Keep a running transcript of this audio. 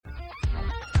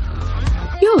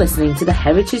listening to the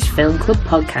Heritage Film Club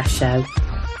podcast show.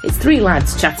 It's three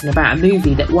lads chatting about a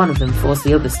movie that one of them forced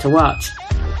the others to watch.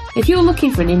 If you're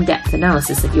looking for an in-depth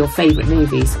analysis of your favourite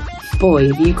movies,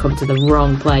 boy, have you come to the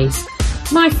wrong place.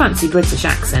 My fancy British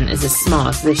accent is as smart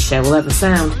as this show will ever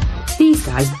sound. These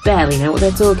guys barely know what they're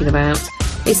talking about.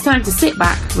 It's time to sit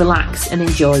back, relax and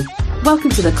enjoy. Welcome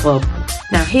to the club.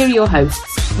 Now here are your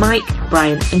hosts, Mike,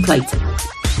 Brian and Clayton.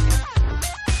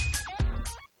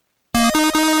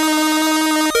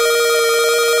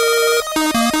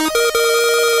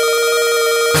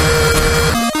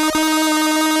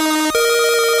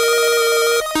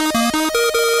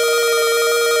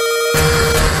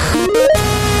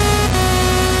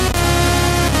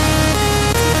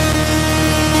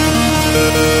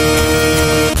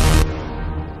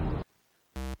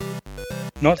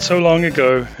 Not so long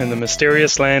ago, in the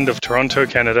mysterious land of Toronto,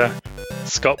 Canada,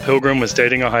 Scott Pilgrim was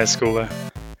dating a high schooler,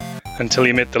 until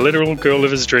he met the literal girl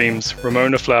of his dreams,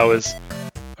 Ramona Flowers,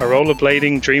 a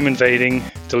rollerblading, dream-invading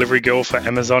delivery girl for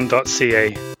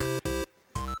Amazon.ca.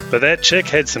 But that chick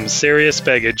had some serious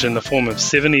baggage in the form of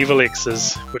 7 evil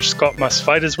exes, which Scott must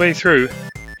fight his way through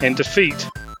and defeat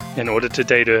in order to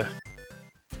date her.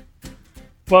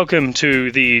 Welcome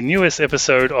to the newest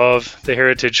episode of the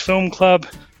Heritage Film Club.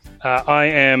 I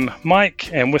am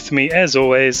Mike, and with me, as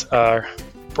always, are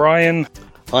Brian.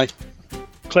 Hi.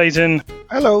 Clayton.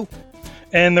 Hello.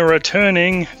 And the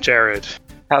returning Jared.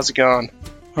 How's it going?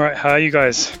 All right, how are you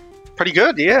guys? Pretty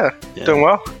good, yeah. Doing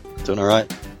well. Doing all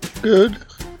right. Good.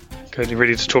 Good, you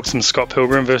ready to talk some Scott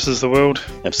Pilgrim versus the world?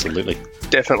 Absolutely.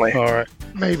 Definitely. All right.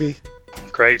 Maybe.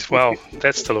 Great, well,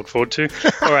 that's to look forward to.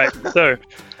 All right,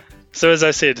 So as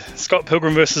I said, Scott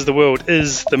Pilgrim vs. the World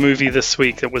is the movie this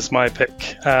week. It was my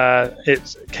pick.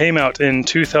 It came out in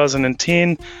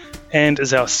 2010 and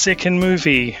is our second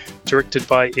movie, directed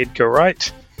by Edgar Wright,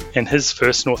 and his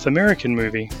first North American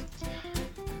movie.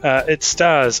 It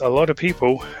stars a lot of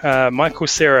people. Michael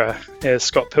Cera as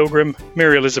Scott Pilgrim,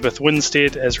 Mary Elizabeth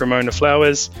Winstead as Ramona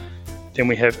Flowers. Then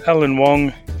we have Alan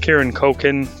Wong, Kieran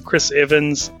Culkin, Chris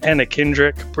Evans, Anna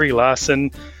Kendrick, Brie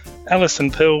Larson,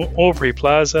 Alison Pill, Aubrey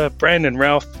Plaza, Brandon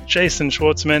Routh, Jason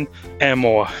Schwartzman, and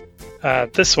more.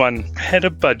 This one had a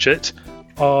budget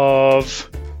of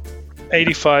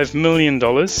 $85 million,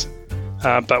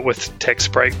 but with tax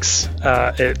breaks,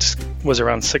 it was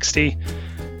around 60.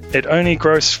 It only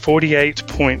grossed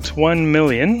 $48.1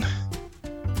 million,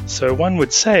 so one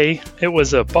would say it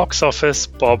was a box office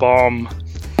bomb.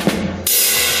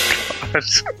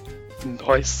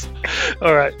 Nice.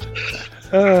 All right.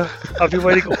 I've been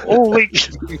waiting all week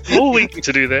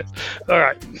to do that. All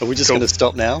right. Are we just going to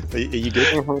stop now? Are you good?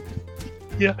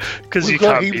 Mm-hmm. Yeah, because you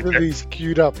got can't beat that. these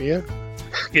queued up, yeah?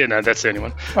 Yeah, no, that's the only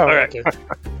one. Oh, all right. Okay.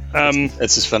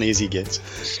 That's as funny as he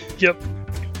gets. Yep.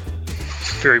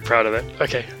 Very proud of that.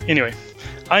 Okay. Anyway,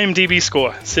 IMDb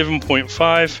score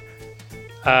 7.5,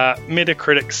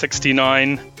 Metacritic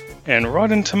 69, and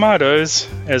Rotten Tomatoes.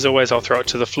 As always, I'll throw it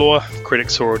to the floor.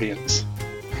 Critics or audience?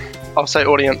 I'll say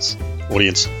audience.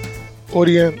 Audience.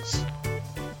 Audience.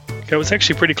 Okay, it was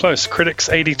actually pretty close. Critics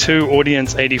 82,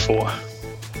 audience 84.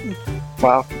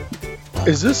 Wow.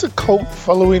 Is this a cult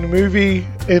following movie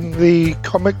in the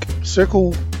comic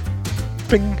circle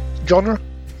thing genre?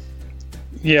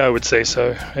 Yeah, I would say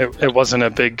so. It wasn't a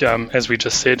big, as we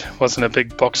just said, wasn't a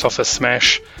big box office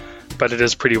smash, but it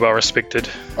is pretty well respected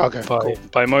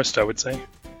by most, I would say.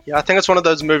 Yeah, I think it's one of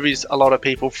those movies a lot of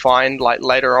people find like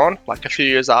later on, like a few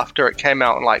years after it came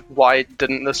out, and like, why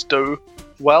didn't this do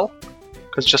well?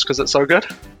 Because it's so good.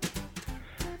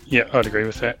 Yeah, I'd agree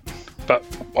with that. But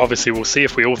obviously we'll see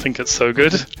if we all think it's so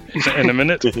good in a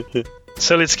minute.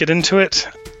 So let's get into it.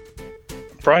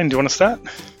 Brian, do you want to start?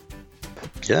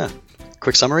 Yeah.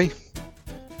 Quick summary.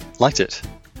 Liked it.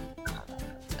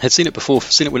 Had seen it before,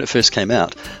 seen it when it first came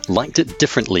out. Liked it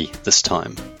differently this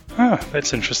time. Ah,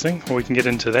 that's interesting. Well, we can get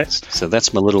into that. So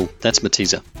that's my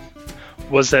teaser.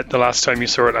 Was that the last time you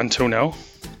saw it until now?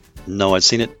 No, I'd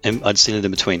seen it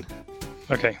in between.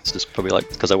 Okay. So it's probably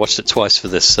because I watched it twice for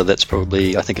this, so that's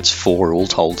probably, I think it's 4 all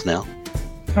told now.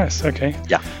 Nice, okay.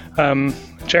 Yeah.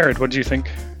 Jared, what do you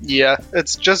think? Yeah,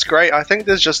 it's just great. I think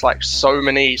there's just like so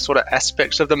many sort of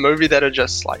aspects of the movie that are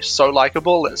just like so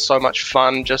likable. It's so much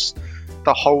fun. Just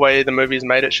the whole way the movie's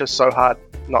made, it's just so hard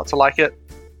not to like it.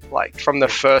 Like from the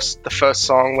first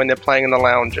song when they're playing in the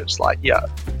lounge, it's like, yeah,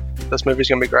 this movie's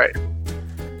gonna be great.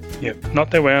 Yeah, not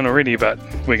that we're on already, but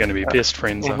we're going to be best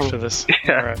friends after this.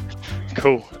 Yeah. All right,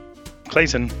 cool.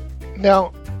 Clayton.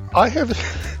 Now, I have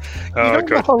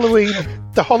the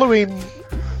Halloween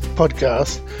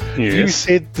podcast. Yes. You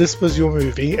said this was your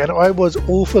movie, and I was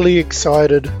awfully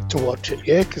excited to watch it.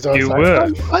 Yeah, because I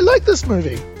was I like this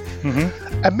movie.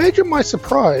 Imagine my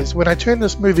surprise when I turn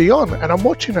this movie on and I'm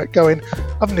watching it going,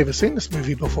 I've never seen this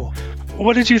movie before.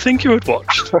 What did you think you had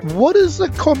watched? What is the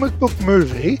comic book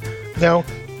movie? Now,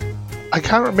 I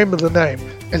can't remember the name.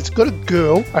 It's got a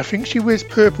girl. I think she wears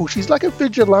purple. She's like a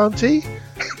vigilante.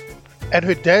 And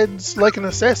her dad's like an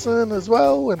assassin as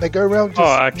well. And they go around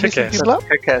just messing people up.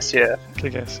 Kick-Ass, yeah.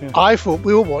 Kick-Ass, yeah. I thought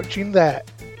we were watching that.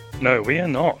 No, we are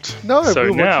not. No, so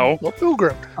we were now, watching Scott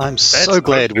Pilgrim. I'm so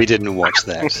glad we didn't watch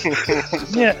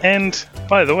that. Yeah, and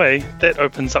by the way, that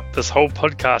opens up this whole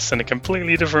podcast in a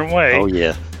completely different way. Oh,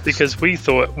 yeah. Because we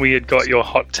thought we had got your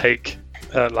hot take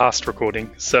last recording.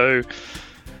 So,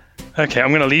 okay, I'm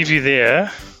going to leave you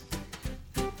there.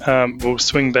 We'll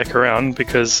swing back around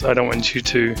because I don't want you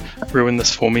to ruin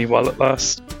this for me while it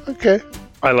lasts. Okay.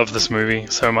 I love this movie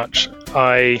so much.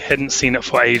 I hadn't seen it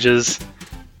for ages.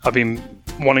 I've been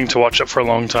wanting to watch it for a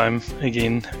long time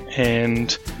again,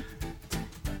 and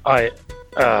what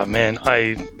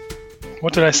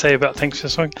did I say about Thanks for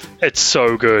Swing? It's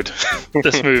so good.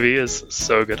 This movie is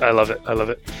so good. I love it.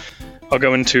 I'll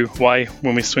go into why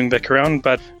when we swing back around,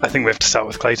 but I think we have to start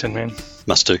with Clayton, man.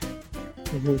 Must do.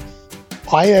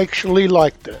 I actually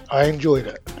liked it. I enjoyed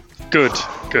it. Good.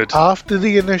 After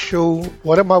the initial,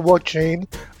 what am I watching?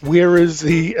 Where is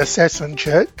the assassin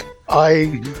chick?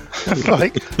 I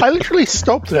literally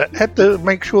stopped it. Had to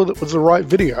make sure that it was the right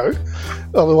video,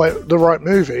 or the right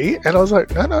movie. And I was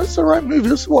like, no, it's the right movie.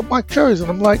 This is what Mike chose. And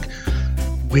I'm like,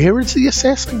 where is the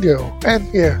assassin girl? And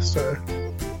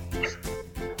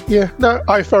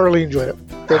I thoroughly enjoyed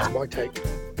it. That's my take.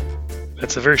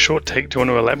 That's a very short take. Do you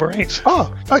want to elaborate?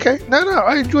 Oh, okay. No,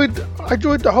 I enjoyed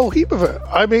the whole heap of it.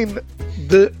 I mean,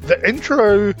 the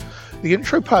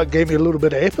intro part gave me a little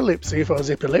bit of epilepsy if I was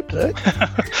epileptic.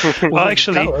 Well,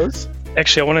 actually,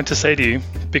 I wanted to say to you,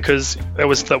 because that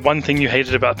was the one thing you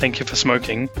hated about Thank You for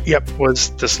Smoking. Yep. Was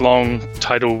this long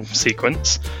title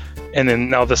sequence, and then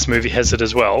now this movie has it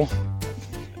as well.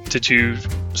 Did you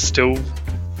still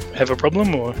have a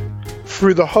problem, or?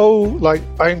 Through the whole,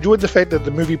 I enjoyed the fact that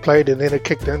the movie played and then it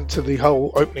kicked into the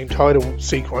whole opening title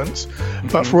sequence.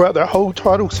 But throughout that whole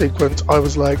title sequence, I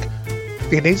was like,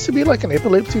 there needs to be like an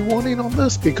epilepsy warning on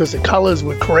this because the colors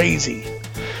were crazy.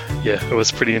 Yeah, it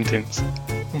was pretty intense.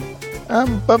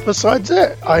 But besides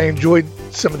that, I enjoyed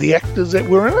some of the actors that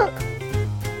were in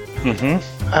it.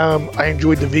 I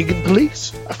enjoyed the vegan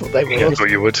police. I thought they were awesome. I thought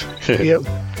you would. Yep.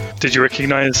 Did you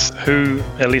recognize who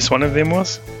at least one of them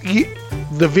was? Yeah,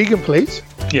 the vegan police?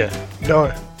 Yeah.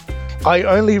 No. I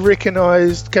only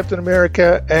recognized Captain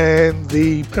America and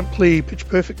the pimply Pitch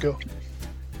Perfect girl.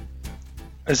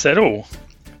 Is that all?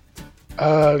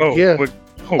 Yeah.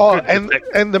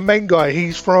 And the main guy,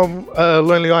 he's from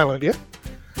Lonely Island, yeah?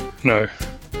 No.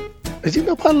 Is he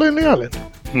not part of Lonely Island?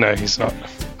 No, he's not.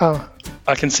 Oh.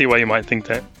 I can see why you might think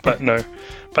that, but no.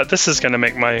 But this is going to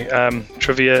make my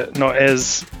trivia not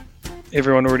as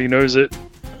everyone already knows it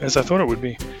as I thought it would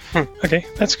be. Okay,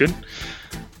 that's good.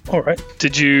 All right.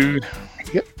 Did you...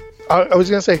 Yep. I was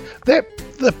going to say,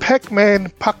 the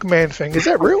Puckman thing, is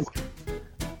that real?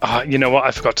 You know what?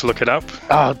 I forgot to look it up.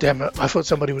 Oh, damn it. I thought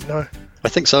somebody would know. I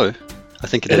think so. I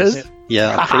think it is.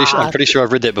 Yeah, I'm pretty sure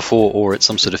I've read that before, or it's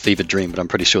some sort of fevered dream, but I'm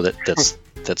pretty sure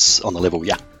that's on the level,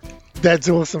 yeah. That's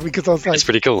awesome, because I was like... That's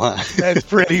pretty cool, huh? That's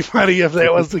pretty funny if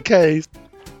that was the case.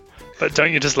 But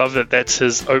don't you just love that that's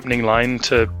his opening line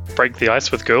to break the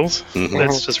ice with girls?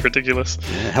 That's just ridiculous.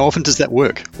 Yeah, how often does that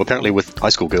work? Well, apparently with high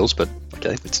school girls, but okay,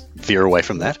 let's veer away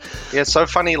from that. Yeah, it's so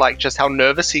funny, just how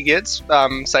nervous he gets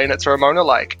saying it to Ramona,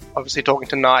 obviously talking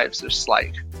to Knives, it's just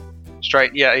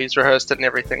straight, yeah, he's rehearsed it and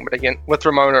everything, but again, with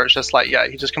Ramona, it's just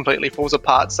he just completely falls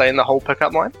apart saying the whole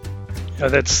pickup line.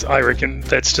 Yeah, I reckon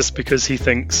that's just because he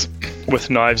thinks with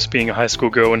Knives being a high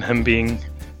school girl and him being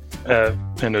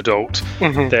an adult,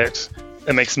 that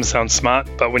it makes him sound smart,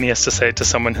 but when he has to say it to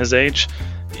someone his age,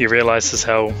 he realizes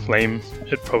how lame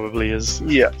it probably is.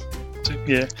 Yeah.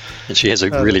 Yeah. And she has a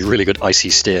really, really good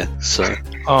icy stare, so...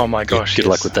 Oh my gosh, good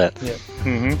luck with that.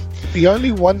 Yeah. The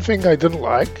only one thing I didn't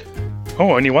like...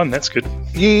 Oh, only one, that's good.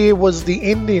 Yeah, was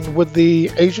the ending with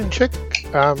the Asian chick,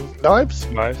 Knives.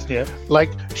 Knives, yeah.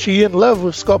 She in love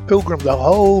with Scott Pilgrim the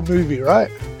whole movie,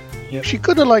 right? Yep. She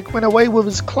could have went away with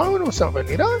his clone or something,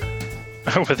 you know?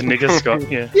 With nigger Scott,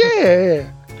 yeah. Yeah.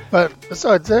 But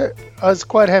besides that, I was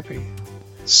quite happy.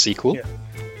 Sequel? Yeah.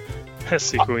 A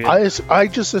sequel, yeah. I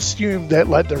just assumed that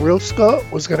the real Scott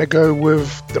was going to go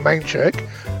with the main chick,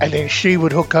 and then she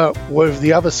would hook up with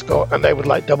the other Scott, and they would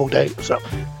double date or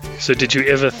something. So did you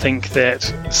ever think that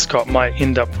Scott might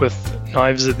end up with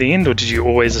Knives at the end, or did you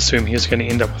always assume he was going to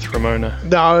end up with Ramona?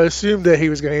 No, I assumed that he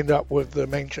was going to end up with the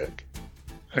main chick.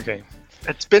 Okay.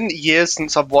 It's been years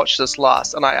since I've watched this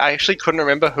last, and I actually couldn't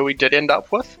remember who he did end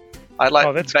up with. I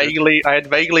had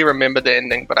vaguely remembered the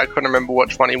ending, but I couldn't remember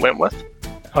which one he went with.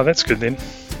 Oh, that's good then.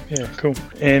 Yeah, cool.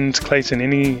 And Clayton,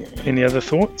 any other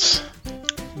thoughts?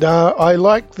 No, I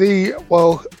like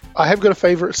I have got a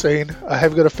favourite scene. I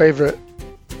have got a favourite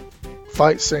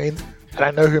fight scene, and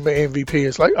I know who my MVP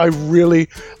is. Like, I really,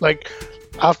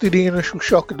 after the initial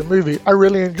shock of the movie, I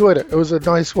really enjoyed it. It was a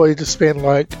nice way to spend,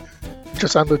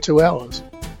 just under 2 hours.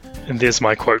 And there's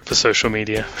my quote for social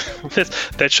media.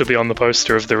 That should be on the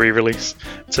poster of the re-release.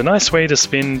 It's a nice way to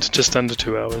spend just under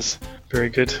 2 hours. Very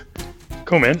good.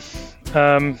 Cool, man.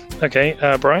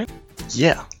 Okay, Brian?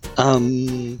 Yeah.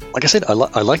 Like I said, I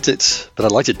liked it, but I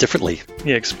liked it differently.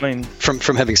 Yeah, explain.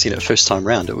 From having seen it first time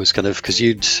round, it was kind of because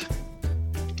you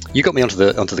got me onto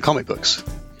the comic books,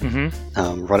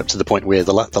 right up to the point where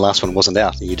the last one wasn't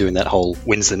out, and you're doing that whole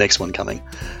when's the next one coming?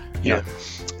 You know?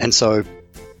 And so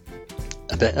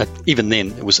even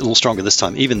then, it was a little stronger this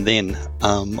time. Even then,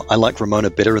 I like Ramona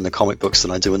better in the comic books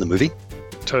than I do in the movie.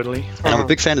 Totally. And I'm a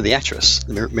big fan of the actress,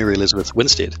 Mary Elizabeth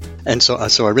Winstead, and so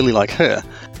I really like her.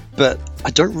 But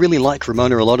I don't really like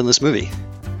Ramona a lot in this movie.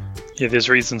 Yeah, there's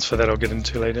reasons for that I'll get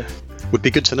into later. Would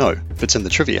be good to know if it's in the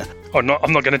trivia. Oh, no,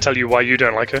 I'm not going to tell you why you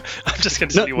don't like her. I'm just going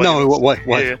to tell you why.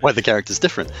 Why the character's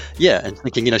different. Yeah, and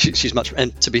thinking, she's much.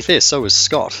 And to be fair, so is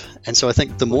Scott. And so I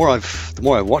think the more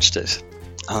I watched it,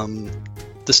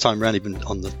 this time around, even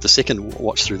on the second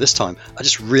watch through this time, I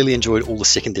just really enjoyed all the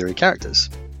secondary characters.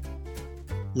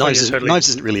 Knives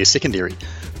isn't really a secondary,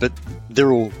 but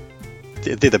they're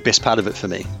the best part of it for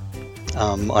me.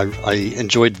 I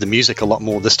enjoyed the music a lot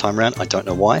more this time around. I don't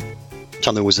know why.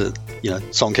 Time there was a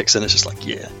song kicks in, it's just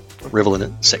revel in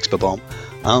it, sex bomb.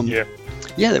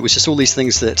 There was just all these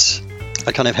things that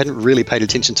I kind of hadn't really paid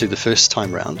attention to the first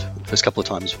time round, first couple of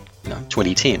times,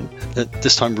 2010. That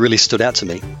this time really stood out to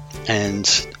me,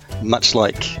 and much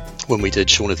like when we did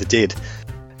Shaun of the Dead,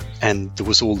 and there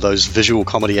was all those visual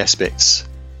comedy aspects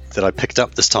that I picked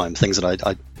up this time, things that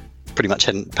I pretty much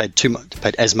hadn't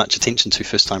paid as much attention to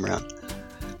first time around,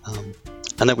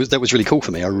 and that was really cool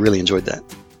for me. I really enjoyed that.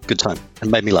 Good time,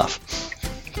 and made me laugh.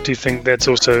 Do you think that's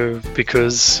also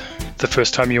because the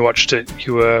first time you watched it,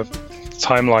 you were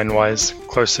timeline-wise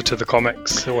closer to the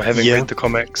comics, or having read the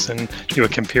comics, and you were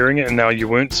comparing it, and now you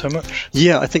weren't so much?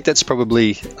 Yeah, I think that's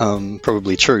probably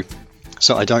true.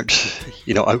 So I don't,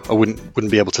 I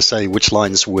wouldn't be able to say which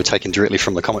lines were taken directly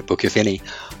from the comic book, if any,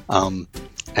 and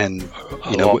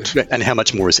how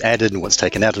much more is added and what's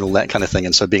taken out and all that kind of thing.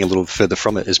 And so being a little further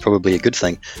from it is probably a good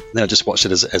thing. And then I just watched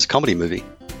it as a comedy movie,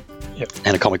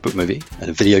 and a comic book movie, and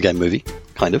a video game movie,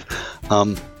 kind of,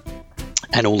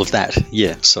 and all of that.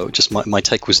 Yeah. So just my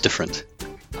take was different.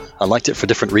 I liked it for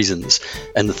different reasons,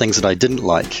 and the things that I didn't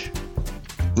like,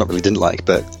 not really didn't like,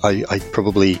 but I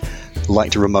probably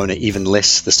liked Ramona even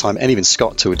less this time, and even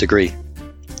Scott to a degree.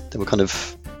 They were kind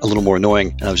of a little more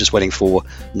annoying, and I was just waiting for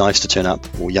Knives to turn up,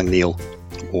 or Young Neil,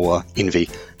 or Envy.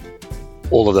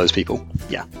 All of those people.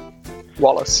 Yeah.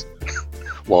 Wallace,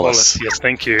 yes,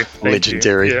 thank you.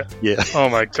 Legendary. Yeah. Oh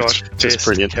my gosh, just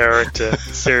brilliant character.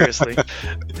 Seriously.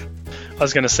 I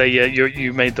was going to say,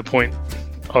 you made the point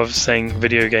of saying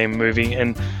video game movie,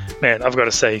 and man, I've got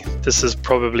to say, this is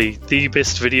probably the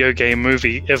best video game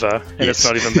movie ever, and it's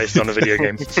not even based on a video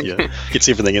game. Yeah, gets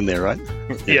everything in there, right?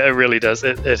 Yeah, it really does.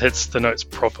 It hits the notes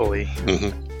properly.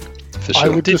 For sure. I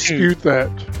would dispute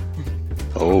that.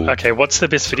 Oh. Okay, what's the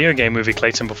best video game movie,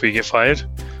 Clayton, before you get fired?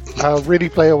 Ready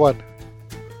Player One.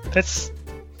 That's...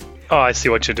 Oh, I see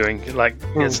what you're doing.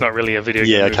 It's not really a video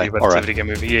game movie, but it's a video game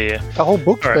movie. Yeah. The whole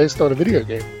book's based on a video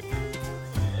game.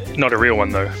 Not a real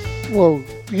one, though. Well,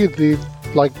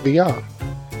 like VR.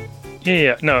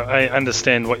 Yeah. No, I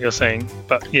understand what you're saying,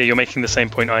 but you're making the same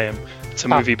point I am. It's a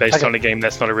movie based on a game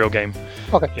that's not a real game.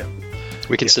 Okay. Yeah.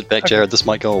 We can sit back, Jared. This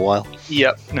might go a while.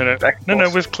 Yep. No.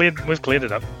 We've cleared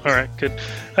it up. All right, good.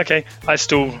 Okay, I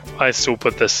still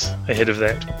put this ahead of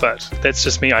that, but that's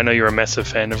just me. I know you're a massive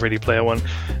fan of Ready Player One,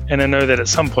 and I know that at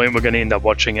some point we're going to end up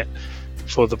watching it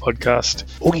for the podcast.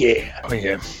 Oh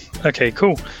yeah. Okay,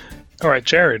 cool. All right,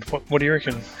 Jared, what do you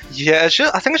reckon? Yeah,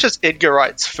 I think it's just Edgar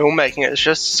Wright's filmmaking. It's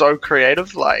just so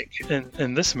creative.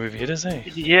 In this movie, it is, eh?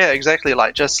 Yeah, exactly. A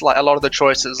lot of the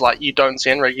choices you don't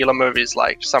see in regular movies.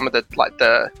 Some of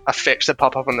the effects that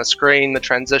pop up on the screen, the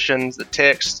transitions, the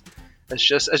text. It's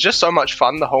just so much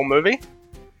fun. The whole movie,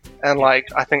 and I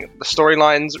think the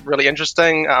storyline's really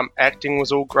interesting. Acting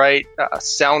was all great.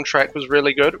 Soundtrack was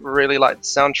really good. Really liked the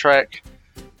soundtrack.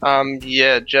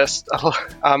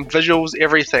 Visuals,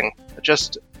 everything.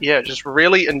 Just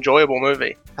really enjoyable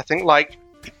movie. I think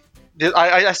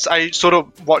I sort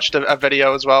of watched a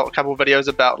video as well, a couple of videos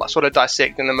about like sort of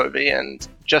dissecting the movie, and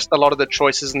just a lot of the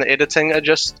choices in the editing are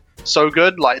just so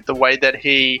good. Like the way that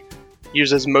he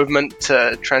uses movement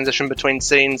to transition between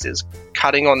scenes, is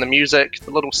cutting on the music,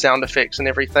 the little sound effects and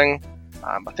everything.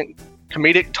 I think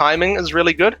comedic timing is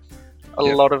really good. A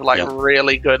lot of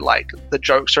really good, like the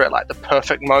jokes are at like the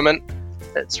perfect moment.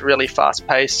 It's really fast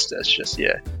paced. It's just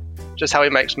just how he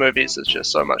makes movies is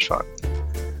just so much fun.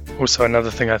 Also, another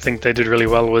thing I think they did really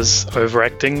well was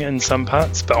overacting in some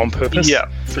parts, but on purpose. Yeah,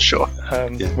 for sure.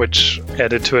 Which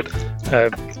added to it.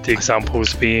 The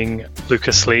examples being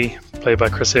Lucas Lee, played by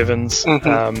Chris Evans,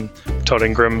 Todd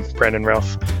Ingram, Brandon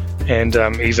Routh, and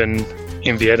even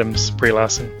Envy Adams, Brie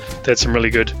Larson. They had some really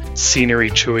good scenery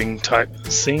chewing type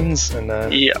scenes, and I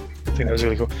think that was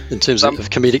really cool. In terms of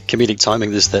comedic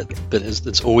timing, there's that bit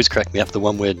it's always cracked me up, the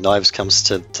one where Knives comes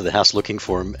to the house looking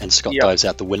for him, and Scott dives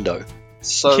out the window.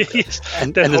 So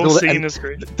that whole scene is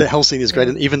great. The whole scene is great,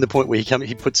 and even the point where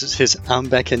he puts his arm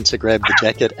back in to grab the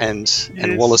jacket, and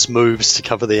Wallace moves to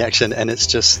cover the action, and it's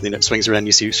just it swings around.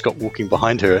 You see Scott walking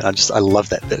behind her. I love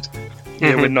that bit.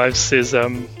 Yeah, when Knives says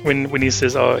when he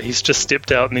says, "Oh, he's just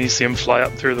stepped out," and then you see him fly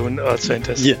up through the window. Oh, it's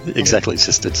fantastic. Yeah, exactly.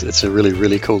 It's a really,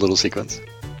 really cool little sequence.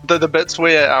 The bits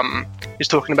where he's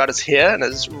talking about his hair and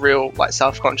is real like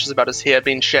self-conscious about his hair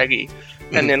being shaggy,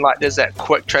 and then like there's that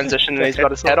quick transition and he's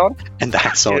got his hat on. And the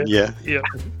hat's on, yeah.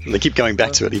 And they keep going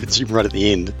back to it, even right at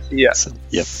the end. Yeah.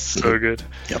 So good.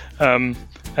 Yep.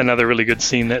 Another really good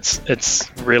scene it's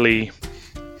really,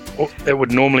 it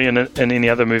would normally in any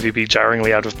other movie be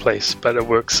jarringly out of place, but it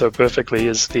works so perfectly,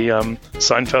 is the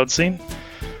Seinfeld scene,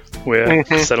 where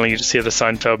suddenly you just hear the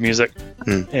Seinfeld music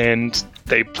and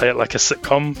they play it like a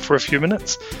sitcom for a few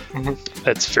minutes.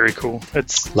 It's very cool.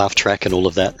 It's laugh track and all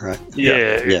of that, right?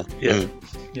 Yeah.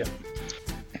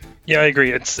 I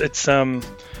agree. It's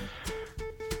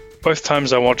both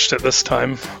times I watched it this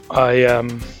time, I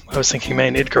was thinking,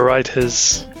 man, Edgar Wright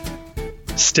has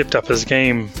stepped up his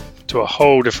game to a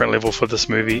whole different level for this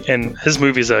movie, and his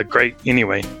movies are great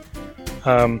anyway.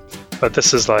 But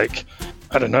this is like,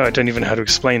 I don't know, I don't even know how to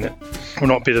explain it. Well,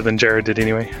 not better than Jared did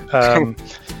anyway.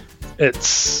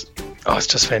 It's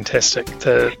just fantastic.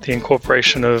 The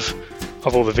incorporation of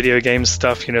all the video game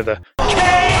stuff, the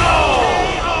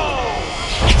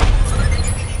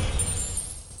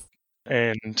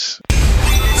and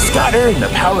Scotter and the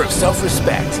power of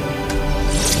self-respect.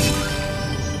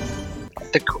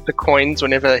 The coins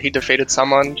whenever he defeated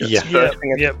someone, just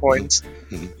bursting into coins.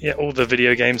 Yeah, all the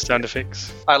video game sound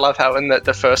effects. I love how in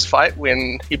the first fight,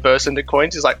 when he bursts into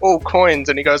coins, he's like, "Oh, coins,"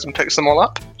 and he goes and picks them all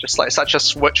up. Just like such a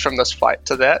switch from this fight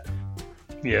to that.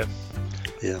 Yeah.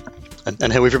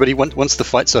 And how everybody, once the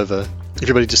fight's over,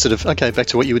 everybody just sort of, okay, back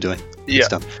to what you were doing. Yeah. It's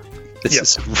done.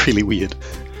 It's really weird.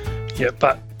 Yeah,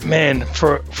 but man,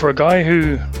 for a guy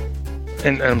who,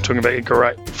 and I'm talking about Edgar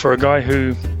Wright, for a guy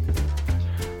who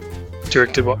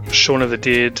directed Shaun of the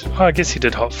Dead, I guess he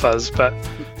did Hot Fuzz, but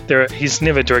he's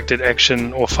never directed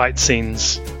action or fight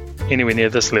scenes anywhere near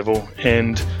this level,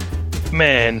 and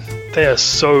man, they are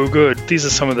so good. These are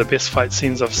some of the best fight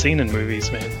scenes I've seen in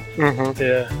movies, man.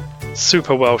 They're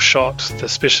super well shot, the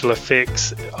special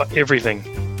effects,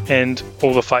 everything, and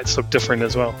all the fights look different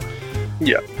as well.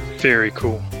 Yeah, very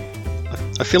cool.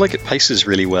 I feel like it paces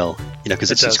really well,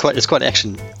 because it's quite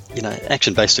action,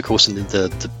 action based, of course, in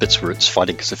the bits where it's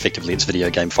fighting, because effectively it's video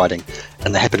game fighting,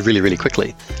 and they happen really, really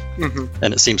quickly.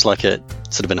 And it seems like it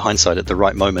sort of in hindsight at the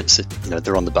right moments,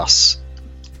 they're on the bus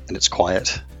and it's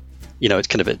quiet. It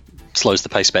kind of it slows the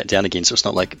pace back down again, so it's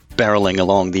not like barreling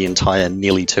along the entire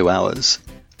nearly 2 hours.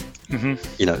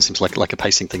 It seems like a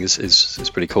pacing thing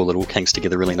is pretty cool. It all hangs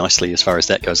together really nicely as far as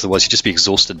that goes. Otherwise, you'd just be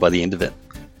exhausted by the end of it.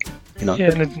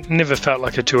 Yeah, and it never felt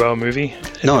like a 2-hour movie.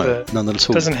 No, not at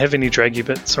all. It doesn't have any draggy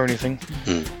bits or anything.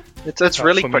 It's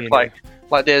really quick. Anyway.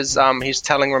 Like there's he's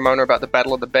telling Ramona about the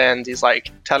Battle of the Bands. He's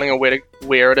like telling her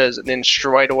where it is, and then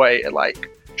straight away it like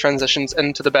transitions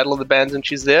into the Battle of the Bands, and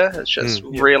she's there. It's just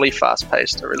really fast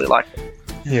paced. I really like it.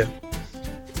 Yeah,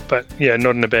 but yeah,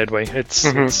 not in a bad way. It's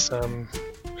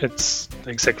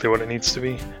exactly what it needs to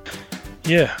be.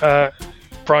 Yeah.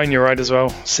 Brian, you're right as well.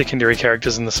 Secondary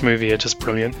characters in this movie are just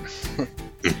brilliant.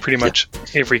 Pretty much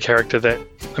every character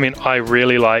I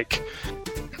really like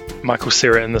Michael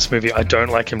Cera in this movie. I don't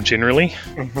like him generally.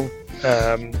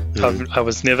 I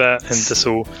was never, and this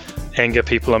will anger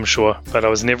people, I'm sure, but I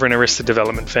was never an Arrested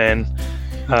Development fan.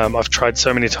 I've tried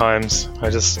so many times.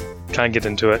 I just can't get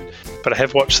into it. But I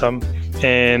have watched some,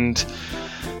 and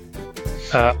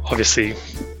obviously,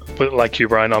 like you,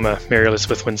 Brian, I'm a Mary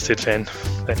Elizabeth Winstead fan.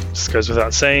 That just goes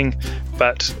without saying.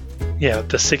 But yeah,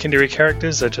 the secondary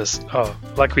characters are just,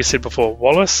 like we said before,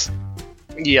 Wallace,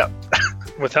 Yeah.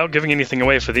 Without giving anything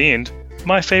away for the end,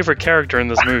 my favorite character in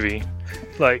this movie.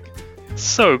 Like,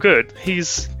 so good.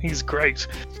 He's great.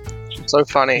 So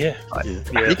funny. Yeah.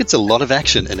 Yeah. He gets a lot of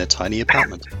action in a tiny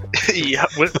apartment. Yeah.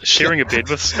 With sharing a bed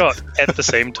with Scott at the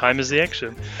same time as the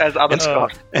action. As other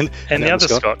Scott. And the other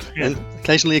Scott. Yeah. And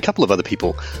occasionally a couple of other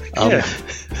people. Yeah.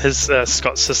 His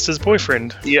Scott's sister's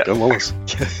boyfriend. Yeah. John Wallace.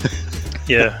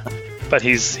 Yeah. But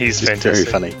he's fantastic. Very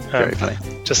funny. Very funny.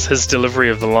 Just his delivery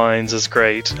of the lines is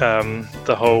great.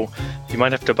 The whole, you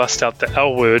might have to bust out the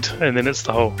L word, and then it's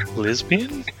the whole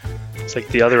lesbian. It's like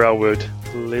the other L word,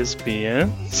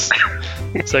 lesbians.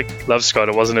 It's like, love Scott,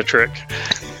 it wasn't a trick.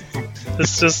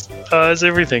 It's just, it's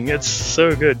everything. It's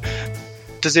so good.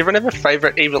 Does everyone have a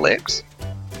favourite Evil X?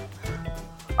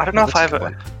 I don't know if I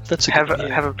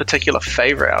have a particular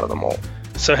favourite out of them all.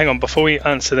 So hang on, before we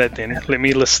answer that then, let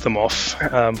me list them off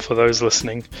for those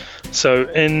listening. So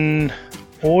in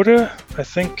order, I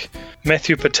think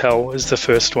Matthew Patel is the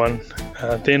first one,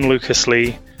 then Lucas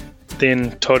Lee,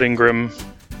 then Todd Ingram,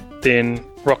 then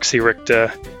Roxy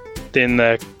Richter, then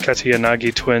the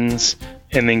Katayanagi twins,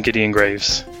 and then Gideon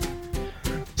Graves.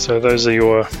 So those are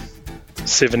your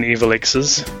 7 Evil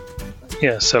X's.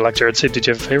 Yeah, so like Jared said, did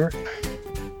you have a favourite?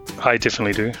 I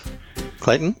definitely do.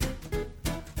 Clayton?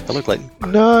 Hello, Clayton.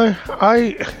 No,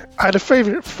 I had a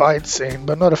favourite fight scene,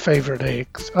 but not a favourite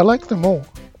X. I like them all.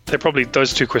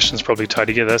 Those two questions probably tie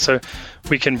together, so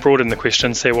we can broaden the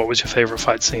question. Say, what was your favourite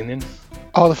fight scene then?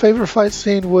 Oh, the favourite fight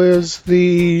scene was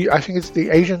I think it's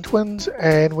the Asian twins,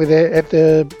 and where they're at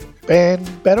the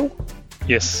band battle.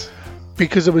 Yes.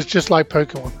 Because it was just like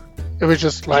Pokemon. It was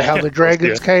just like how the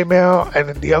dragons came out, and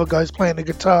then the other guy's playing the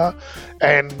guitar,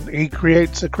 and he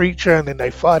creates a creature, and then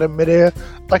they fight in midair.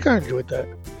 Like, I enjoyed that.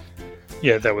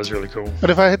 Yeah, that was really cool. But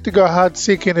if I had to go hard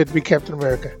second, it'd be Captain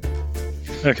America.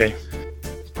 Okay.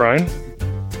 Brian?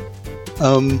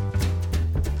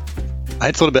 I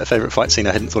had thought about favourite fight scene.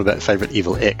 I hadn't thought about favourite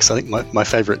Evil X. I think my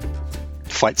favourite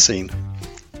fight scene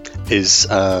is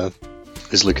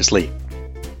Lucas Lee.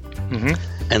 Mm-hmm.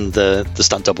 And the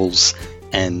stunt doubles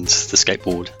and the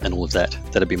skateboard and all of that.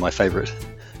 That'd be my favourite.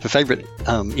 For favourite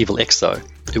Evil X, though,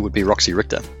 it would be Roxy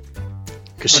Richter.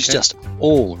 Because she's just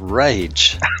all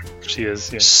rage. She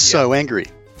is, yeah. So angry.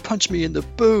 Punch me in the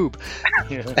boob.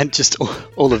 Yeah. And just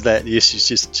all of that. Yes,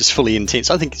 she's just fully intense.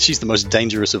 I think she's the most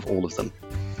dangerous of all of them.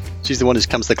 She's the one who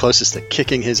comes the closest to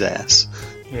kicking his ass.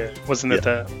 Yeah, wasn't it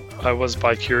that I was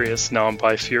bi-curious, now I'm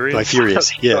bi-furious?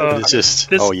 Bi-furious, yeah. But it's just,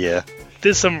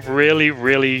 There's some really,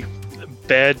 really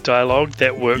bad dialogue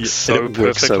that works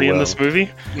perfectly in this movie.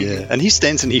 Yeah, and he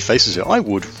stands and he faces her. I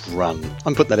would run.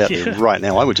 I'm putting that out there right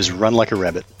now. I would just run like a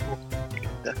rabbit.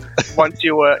 Once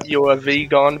you were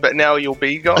vegan, but now you'll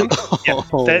be gone.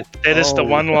 That is the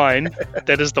one line.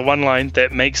 That is the one line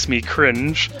that makes me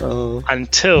cringe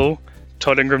until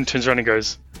Todd Ingram turns around and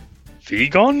goes,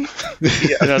 "Vegan?"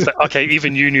 And I was like, okay,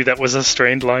 even you knew that was a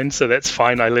strained line, so that's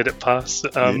fine. I let it pass.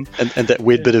 And that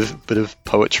weird bit of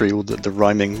poetry, or the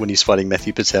rhyming when he's fighting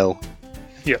Matthew Patel.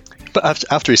 Yeah.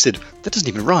 But after he said that doesn't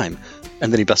even rhyme,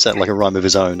 and then he busts out like a rhyme of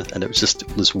his own, and it was just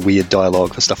this weird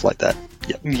dialogue for stuff like that.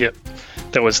 Yep.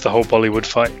 That was the whole Bollywood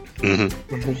fight.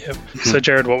 Mm-hmm. Yep. So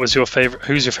Jared, what was your favorite?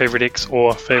 Who's your favorite X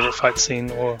or favorite fight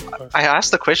scene? Or I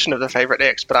asked the question of the favorite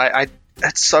X, but I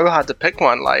it's so hard to pick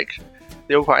one. Like,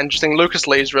 they're all quite interesting. Lucas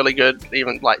Lee is really good.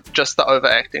 Even like just the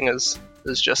overacting is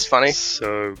just funny.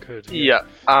 So good. Yeah.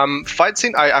 Fight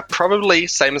scene. I probably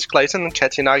same as Clayton, the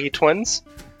Katayanagi twins.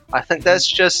 I think that's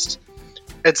just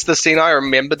it's the scene I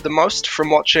remembered the most from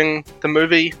watching the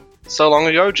movie so long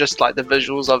ago. Just like the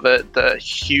visuals of it, the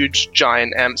huge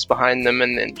giant amps behind them,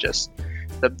 and then just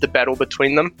the battle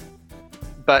between them.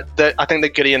 But I think the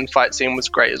Gideon fight scene was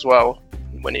great as well.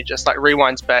 When he just like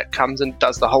rewinds back, comes and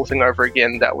does the whole thing over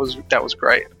again. That was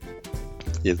great.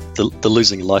 Yeah, the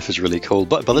losing life is really cool.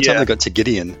 But by the time I got to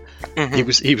Gideon, he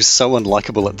was so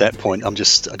unlikable at that point.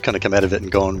 I'd kind of come out of it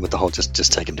and gone with the whole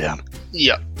just take him down.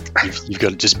 Yeah, you've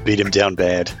got to just beat him down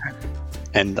bad.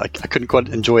 And I couldn't quite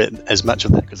enjoy it as much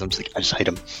of that because I'm just like, I just hate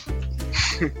him.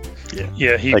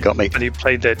 Yeah, they got me. But he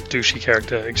played that douchey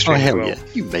character extremely well. Yeah,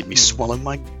 you made me swallow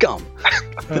my gum.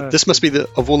 This must be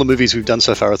of all the movies we've done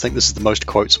so far, I think this is the most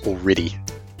quotes already.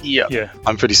 Yeah.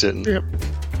 I'm pretty certain. Yep.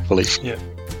 Fully. Yeah.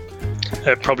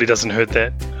 It probably doesn't hurt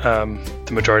that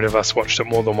the majority of us watched it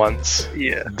more than once.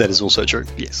 Yeah. That is also true,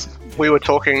 yes. We were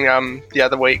talking the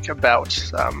other week about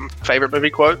favourite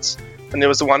movie quotes, and there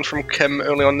was the one from Kim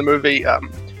early on in the movie,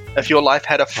 if your life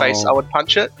had a face, I would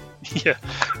punch it. Yeah.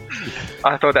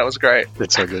 I thought that was great.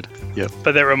 That's so good. Yeah.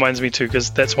 But that reminds me too,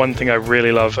 because that's one thing I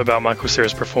really love about Michael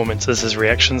Cera's performance is his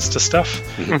reactions to stuff.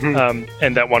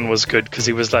 And that one was good because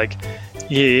he was like,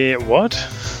 "Yeah, what?"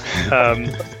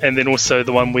 And then also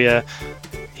the one where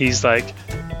he's like,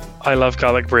 I love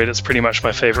garlic bread. It's pretty much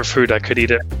my favorite food. I could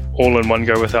eat it all in one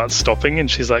go without stopping. And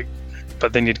she's like,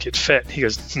 but then you'd get fat. He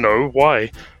goes, no,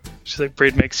 why? She's like,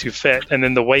 bread makes you fat. And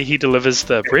then the way he delivers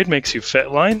the bread makes you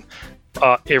fat line,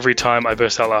 every time I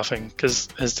burst out laughing because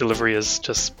his delivery is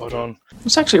just spot on.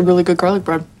 It's actually a really good garlic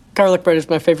bread. Garlic bread is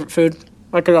my favorite food.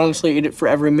 I could honestly eat it for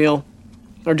every meal,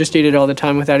 or just eat it all the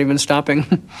time without even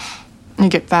stopping. You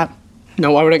get fat.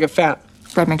 No, why would I get fat?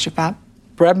 Bread makes you fat.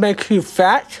 Bread makes you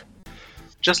fat?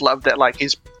 Just love that, like,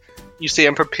 you see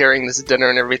him preparing this dinner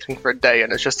and everything for a day,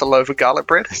 and it's just a loaf of garlic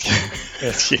bread.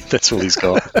 That's all he's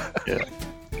got.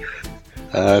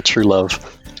 Yeah. True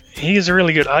love. He's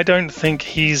really good. I don't think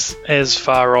he's as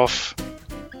far off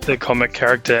the comic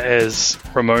character as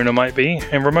Ramona might be.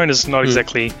 And Ramona's not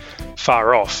exactly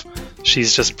far off.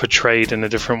 She's just portrayed in a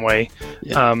different way.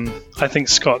 Yeah. I think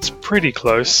Scott's pretty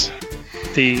close.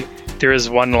 There is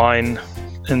one line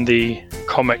in the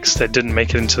comics that didn't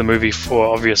make it into the movie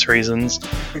for obvious reasons,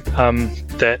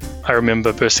 that I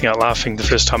remember bursting out laughing the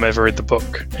first time I ever read the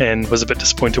book and was a bit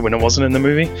disappointed when it wasn't in the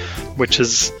movie, which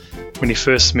is when he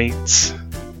first meets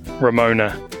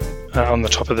Ramona on the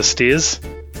top of the stairs,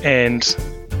 and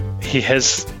he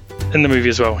has, in the movie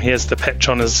as well, he has the patch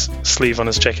on his sleeve on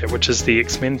his jacket, which is the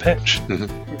X-Men patch.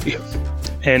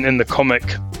 And in the comic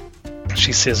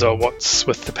she says, oh, what's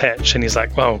with the patch? And he's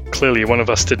like, well, clearly one of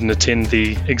us didn't attend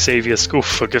the Xavier School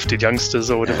for Gifted Youngsters,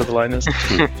 or whatever the line is.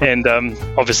 And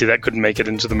obviously that couldn't make it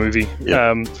into the movie.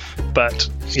 But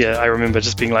yeah, I remember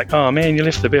just being like, oh man, you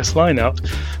left the best line out.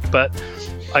 But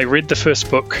I read the first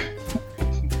book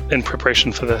in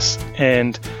preparation for this,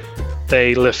 and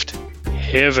they lift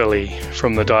heavily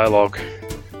from the dialogue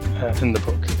in the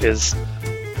book. There's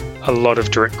a lot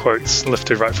of direct quotes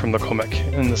lifted right from the comic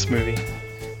in this movie.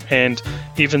 And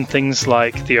even things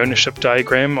like the ownership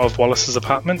diagram of Wallace's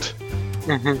apartment,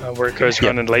 where it goes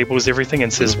around and labels everything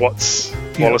and says what's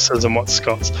Wallace's and what's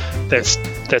Scott's.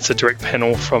 That's a direct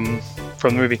panel from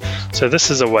the movie. So this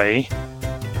is a way,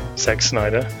 Zack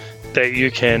Snyder, that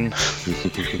you can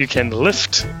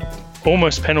lift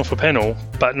almost panel for panel,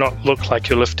 but not look like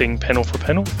you're lifting panel for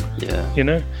panel. Yeah. You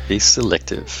know? He's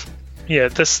selective. Yeah,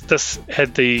 this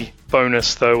had the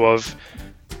bonus though of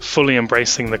fully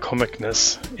embracing the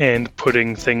comicness and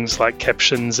putting things like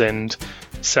captions and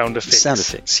sound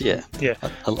effects. Yeah.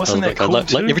 Wasn't that cool like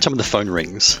too? every time the phone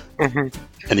rings, and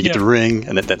you get the ring,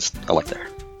 and I like that.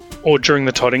 Or during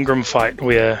the Todd Ingram fight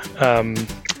where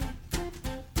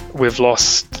we've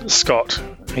lost Scott,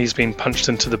 he's been punched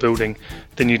into the building,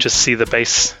 then you just see the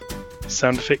bass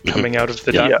sound effect coming out of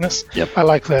the darkness. I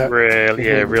like that.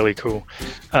 Really cool.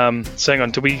 So hang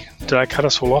on, did I cut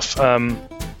us all off?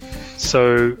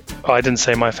 So I didn't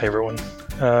say my favorite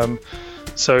one.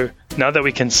 So now that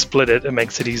we can split it, it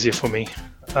makes it easier for me.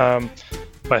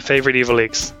 My favorite Evil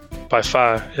X by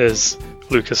far is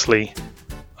Lucas Lee.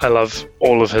 I love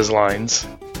all of his lines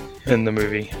in the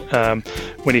movie.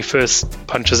 When he first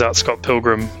punches out Scott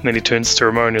Pilgrim, and then he turns to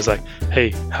Ramon, he's like, hey,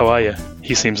 how are you?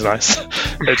 He seems nice.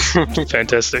 It's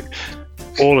fantastic.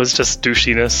 All is just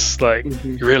douchiness, like,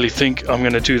 you really think I'm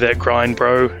going to do that grind,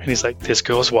 bro? And he's like, there's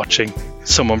girls watching.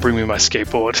 Someone bring me my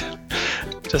skateboard.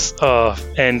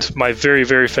 And my very,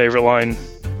 very favorite line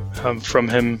from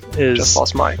him is... Just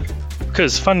lost Mike.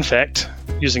 Because, fun fact,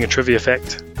 using a trivia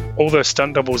fact, all those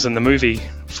stunt doubles in the movie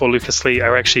for Lucas Lee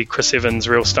are actually Chris Evans'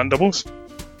 real stunt doubles.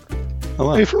 Oh,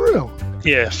 wow. Hey, for real?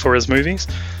 Yeah, for his movies.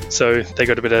 So they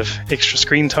got a bit of extra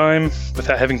screen time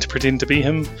without having to pretend to be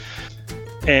him.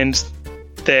 And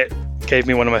that gave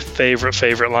me one of my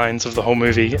favorite lines of the whole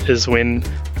movie, is when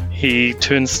he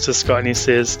turns to Scott and he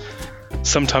says,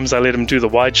 sometimes I let him do the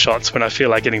wide shots when I feel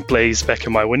like getting blazed back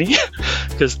in my Winnie,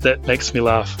 because that makes me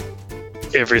laugh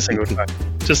every single time.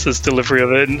 Just this delivery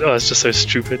of it, it's just so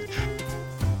stupid.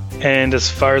 And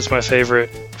as far as my favorite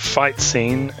fight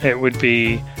scene, it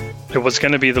was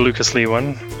going to be the Lucas Lee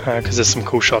one, because there's some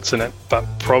cool shots in it, but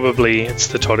probably it's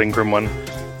the Todd Ingram one.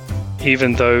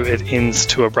 Even though it ends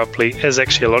too abruptly, as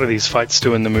actually a lot of these fights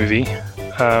do in the movie,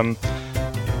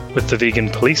 with the vegan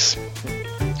police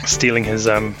stealing his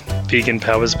vegan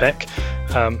powers back.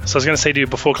 So I was going to say to you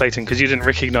before, Clayton, because you didn't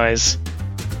recognize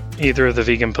either of the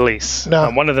vegan police. No.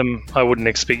 One of them I wouldn't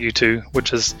expect you to,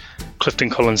 which is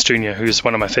Clifton Collins Jr., who's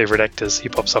one of my favorite actors. He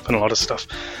pops up in a lot of stuff.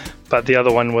 But the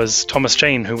other one was Thomas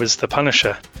Jane, who was the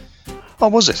Punisher. Oh,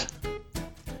 was it?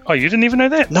 Oh, you didn't even know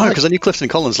that? No, because I knew Clifton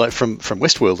Collins like from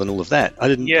Westworld and all of that. I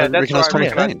didn't recognize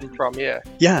Thomas Jane. Yeah.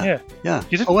 You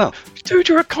didn't? Oh, wow. Dude,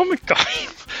 you're a comic guy.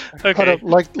 Okay.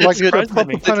 Like the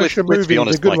proper Punisher movie. Let's be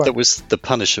honest, the good Mike, one. that was the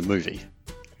Punisher movie.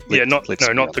 Not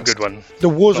the good one. The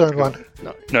Warzone one.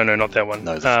 No, not that one.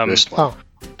 No, the first one.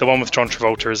 The one with John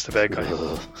Travolta is the bad guy.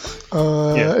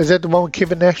 Yeah. Is that the one with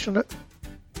Kevin Nash in it?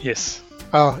 Yes.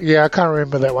 Oh, yeah, I can't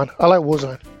remember that one. I like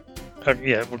Warzone.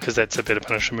 Yeah, because that's a better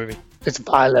Punisher movie. It's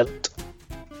violent.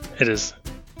 It is.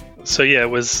 So yeah, it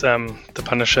was the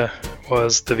Punisher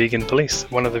was the vegan police,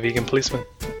 one of the vegan policemen.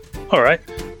 All right,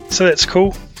 so that's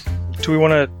cool. Do we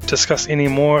want to discuss any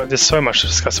more? There's so much to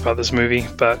discuss about this movie,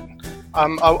 but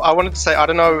I wanted to say, I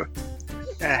don't know,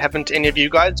 haven't any of you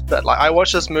guys, but like I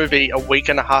watched this movie a week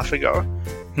and a half ago,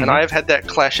 and I've had that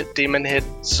Clash at Demon Head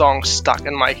song stuck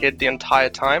in my head the entire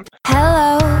time.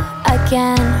 Hello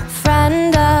again,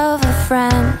 friend of a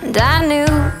friend. I knew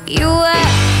you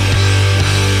were.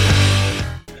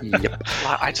 Yep.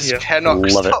 Like, I just cannot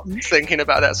stop thinking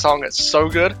about that song. It's so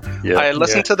good. Yep. I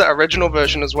listened to the original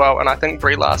version as well, and I think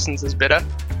Brie Larson's is better.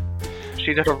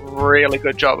 She did a really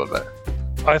good job of it.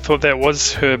 I thought that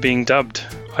was her being dubbed.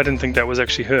 I didn't think that was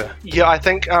actually her. Yeah, I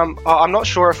think I'm not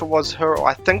sure if it was her.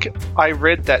 I think I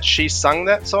read that she sung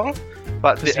that song,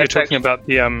 but you're talking about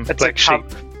the Black Sheep.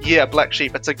 Yeah, Black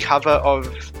Sheep. It's a cover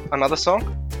of another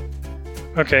song.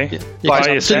 Okay.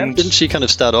 Didn't she kind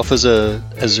of start off as a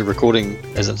recording,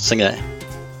 as a singer,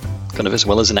 kind of as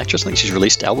well as an actress? I think she's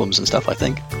released albums and stuff, I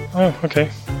think. Oh, okay.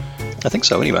 I think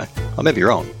so, anyway. I may be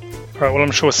wrong. All right, well,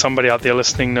 I'm sure somebody out there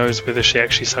listening knows whether she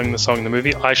actually sang the song in the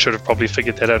movie. I should have probably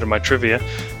figured that out in my trivia,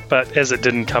 but as it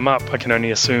didn't come up, I can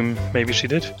only assume maybe she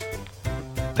did.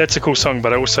 That's a cool song,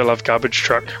 but I also love Garbage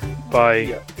Truck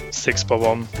by Sex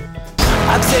Bob-omb.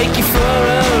 I'll take you for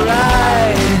a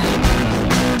ride.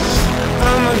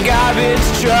 I'm a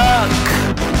garbage truck.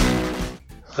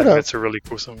 That's a really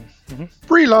cool song.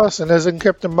 Brie Larson, as in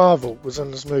Captain Marvel, was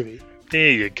in this movie.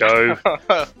 There you go.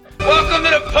 Welcome to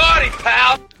the party,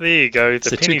 pal. There you go.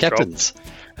 The penny two drop. captains.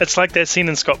 It's like that scene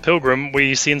in Scott Pilgrim where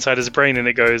you see inside his brain and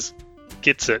it goes,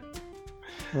 gets it.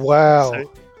 Wow.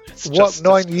 So what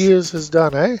 9 years has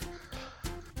done, eh?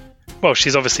 Well,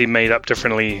 she's obviously made up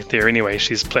differently there anyway.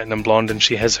 She's platinum blonde and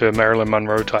she has her Marilyn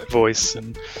Monroe type voice.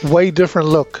 And way different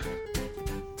look.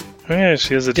 Yeah,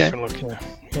 she has a different look.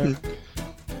 Yeah.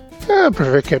 I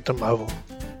prefer Captain Marvel.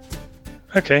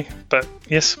 Okay, but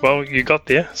yes, well, you got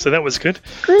there, so that was good.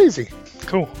 Crazy.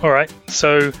 Cool. All right.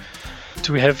 So,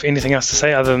 do we have anything else to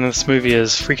say other than this movie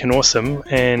is freaking awesome?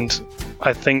 And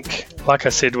I think, like I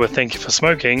said with Thank You for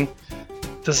Smoking,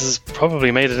 this has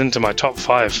probably made it into my top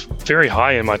 5. Very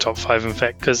high in my top 5, in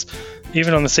fact, because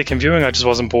even on the second viewing, I just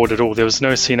wasn't bored at all. There was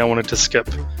no scene I wanted to skip.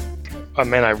 Oh,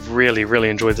 man, I really, really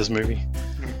enjoyed this movie.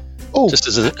 Oh, just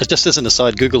as an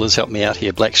aside, Google has helped me out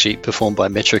here. Black Sheep, performed by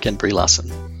Metric and Brie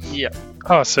Larson. Yeah.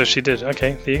 Oh, so she did.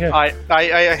 Okay, there you go.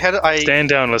 I stand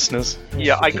down, listeners.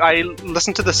 Yeah, I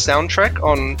listened to the soundtrack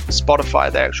on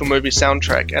Spotify, the actual movie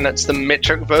soundtrack, and it's the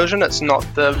Metric version. It's not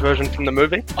the version from the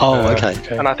movie. Oh,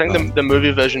 okay. And I think the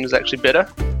movie version is actually better.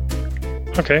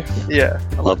 Okay. Yeah.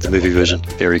 I love the movie version.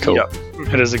 Very cool. Yep.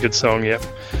 It is a good song. Yeah.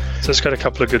 So it's got a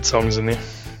couple of good songs in there.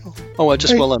 Oh,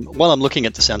 while I'm looking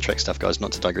at the soundtrack stuff, guys,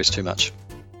 not to digress too much.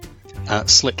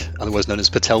 Slick, otherwise known as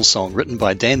Patel's song, written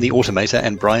by Dan the Automator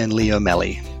and Brian Lee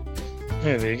O'Malley.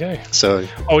 Yeah, there you go. So.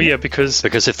 Oh yeah, because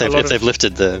if they've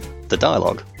lifted the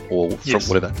dialogue or from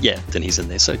whatever, then he's in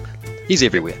there. So he's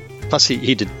everywhere. Plus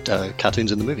he did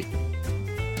cartoons in the movie.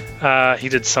 He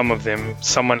did some of them.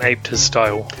 Someone aped his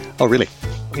style. Oh really?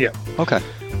 Yeah. Okay.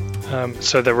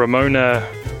 So the Ramona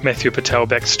Matthew Patel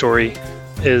backstory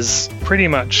is pretty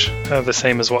much the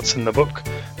same as what's in the book,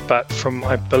 but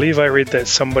I believe I read that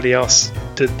somebody else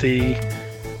did the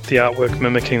artwork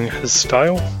mimicking his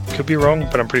style. Could be wrong,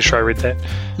 but I'm pretty sure I read that.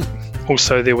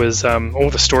 Also, there was all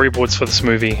the storyboards for this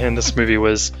movie, and this movie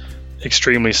was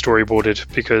extremely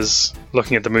storyboarded because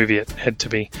looking at the movie, it had to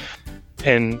be.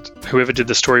 And whoever did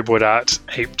the storyboard art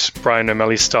aped Brian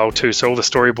O'Malley's style too, so all the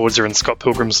storyboards are in Scott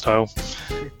Pilgrim style,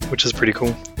 which is pretty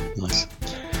cool. Nice.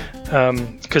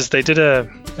 Because they did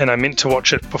and I meant to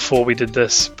watch it before we did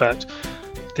this, but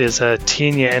there's a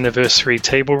 10-year anniversary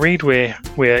table read where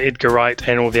Edgar Wright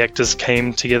and all the actors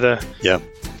came together. Yeah,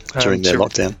 during the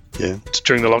lockdown. Yeah,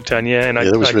 during the lockdown. Yeah, and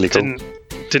that was really cool.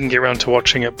 Didn't get around to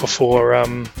watching it before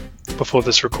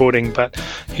this recording, but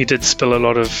he did spill a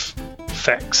lot of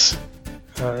facts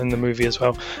in the movie as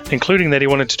well, including that he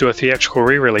wanted to do a theatrical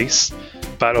re-release.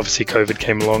 But obviously COVID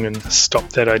came along and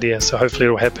stopped that idea, so hopefully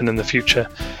it'll happen in the future.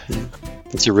 Yeah.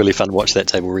 It's a really fun watch, that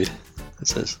table read.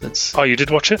 Oh, you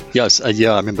did watch it? Yeah,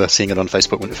 I remember seeing it on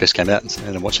Facebook when it first came out,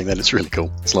 and I'm watching that. It's really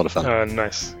cool. It's a lot of fun. Oh,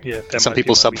 nice. Yeah. Some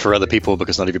people sub for other people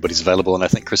because not everybody's available, and I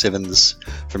think Chris Evans,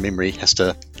 from memory,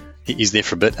 he's there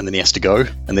for a bit, and then he has to go,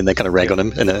 and then they kind of rag on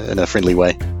him in a friendly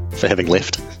way for having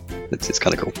left. It's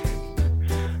kind of cool.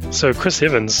 So Chris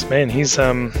Evans, man, he's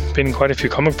been in quite a few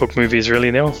comic book movies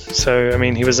really now. So, I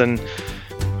mean, he was in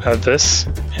this,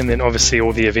 and then obviously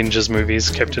all the Avengers movies,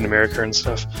 Captain America and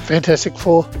stuff. Fantastic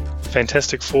Four.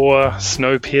 Fantastic Four,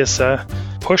 Snowpiercer,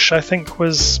 Push, I think,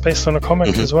 was based on a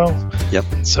comic as well. Yep.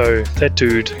 So that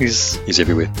dude, he's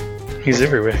everywhere. He's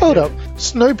everywhere. Hold up.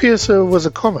 Snowpiercer was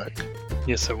a comic?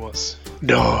 Yes, it was.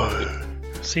 No.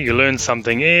 See, you learn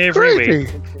something every week.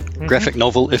 Graphic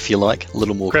novel, if you like. A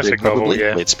little more graphic clear, probably. Novel,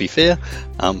 yeah. Let's be fair.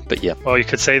 But yeah. Well, you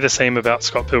could say the same about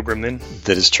Scott Pilgrim then.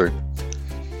 That is true.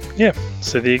 Yeah.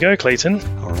 So there you go, Clayton.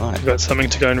 All right. You've got something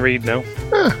to go and read now.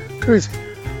 Ah, crazy.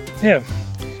 Yeah.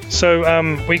 So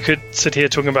we could sit here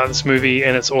talking about this movie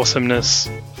and its awesomeness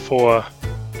for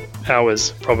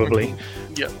hours, probably.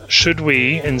 Yeah. Should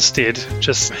we instead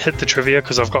just hit the trivia,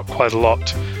 because I've got quite a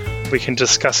lot. We can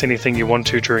discuss anything you want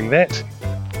to during that.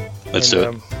 Let's do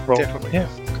it. Roll. Definitely. Yeah,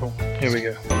 cool. Here we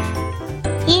go.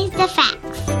 Here's the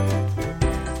facts.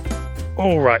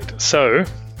 All right, so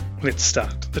let's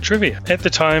start the trivia. At the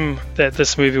time that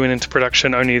this movie went into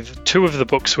production, only 2 of the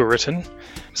books were written.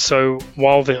 So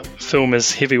while the film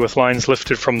is heavy with lines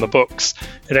lifted from the books,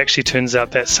 it actually turns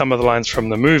out that some of the lines from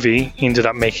the movie ended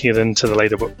up making it into the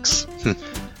later books,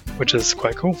 which is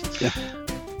quite cool. Yeah.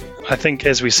 I think,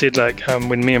 as we said, like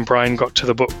when me and Brian got to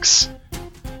the books,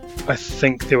 I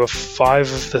think there were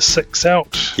 5 of the 6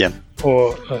 out. Yeah.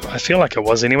 Or I feel like it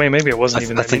was anyway. Maybe it wasn't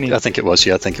even that many. I think it was.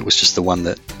 Yeah, I think it was just the one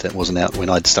that wasn't out when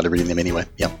I'd started reading them anyway.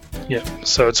 Yeah. Yeah.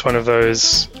 So it's one of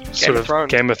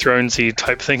Game of Thrones-y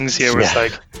type things here, where it's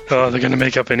like, oh, they're going to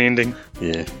make up an ending.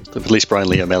 Yeah. But at least Brian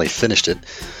Lee O'Malley finished it.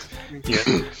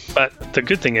 Yeah. But the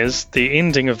good thing is, the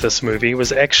ending of this movie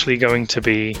was actually going to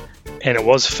be, and it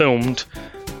was filmed,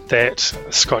 that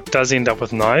Scott does end up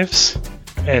with knives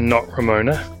and not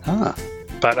Ramona. Ah.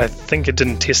 But I think it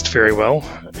didn't test very well,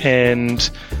 and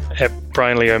at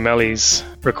Brian Lee O'Malley's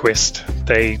request,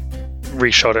 they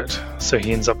reshot it, so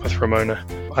he ends up with Ramona.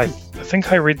 I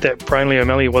think I read that Brian Lee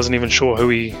O'Malley wasn't even sure who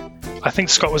he... I think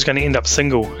Scott was going to end up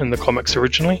single in the comics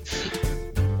originally,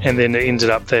 and then it ended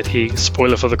up that he,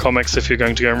 spoiler for the comics if you're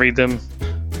going to go and read them,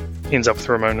 ends up with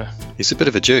Ramona. He's a bit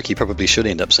of a jerk. He probably should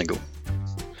end up single.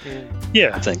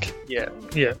 Yeah. I think. Yeah.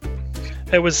 Yeah.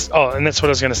 It was, and that's what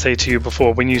I was going to say to you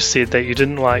before, when you said that you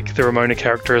didn't like the Ramona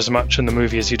character as much in the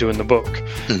movie as you do in the book.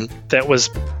 Mm-hmm. That was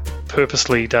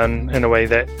purposely done in a way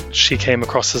that she came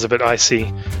across as a bit icy.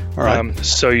 All right.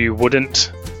 So you wouldn't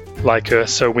like her.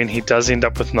 So when he does end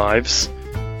up with knives,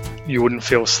 you wouldn't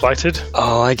feel slighted.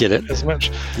 Oh, I get it. As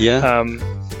much. Yeah.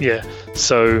 Yeah.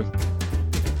 So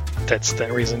that's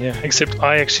that reason, yeah. Except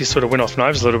I actually sort of went off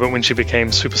knives a little bit when she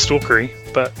became super stalkery.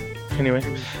 But anyway.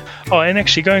 Oh, and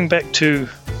actually going back to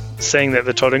saying that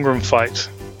the Todd Ingram fight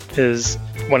is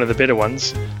one of the better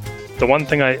ones, the one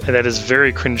thing that is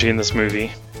very cringy in this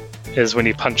movie is when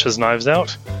he punches knives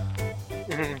out.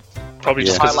 Probably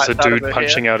just because it's a dude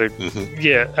punching out a...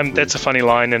 Yeah, that's a funny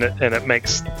line, and it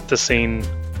makes the scene...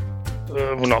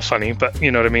 well, not funny, but you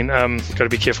know what I mean. Got to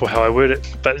be careful how I word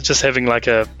it. But just having like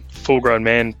a full-grown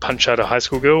man punch out a high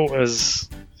school girl is...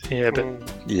 Yeah, but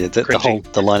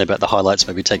the line about the highlights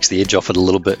maybe takes the edge off it a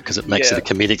little bit because it makes it a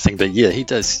comedic thing. But yeah, he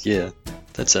does. Yeah,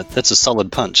 that's a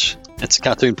solid punch. It's a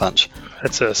cartoon punch.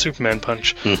 It's a Superman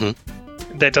punch.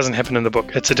 Mm-hmm. That doesn't happen in the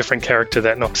book. It's a different character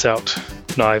that knocks out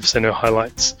knives in her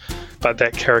highlights, but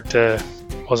that character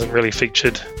wasn't really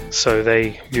featured, so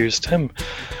they used him.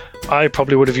 I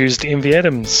probably would have used Envy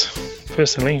Adams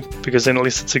personally, because then at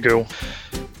least it's a girl.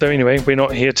 So anyway, we're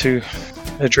not here to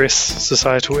address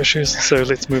societal issues, so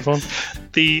let's move on.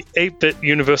 The 8-bit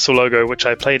Universal logo, which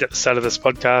I played at the start of this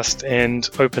podcast and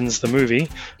opens the movie,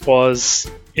 was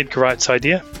Edgar Wright's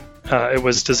idea. It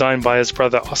was designed by his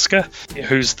brother Oscar,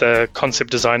 who's the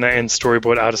concept designer and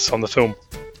storyboard artist on the film.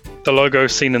 The logo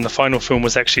seen in the final film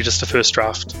was actually just a first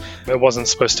draft. It wasn't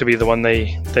supposed to be the one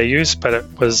they used, but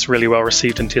it was really well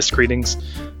received in test greetings,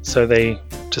 so they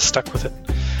just stuck with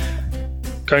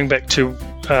it. Going back to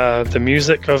the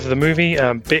music of the movie,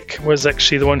 Beck was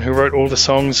actually the one who wrote all the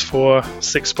songs for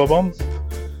Sex Bob-omb.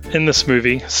 In this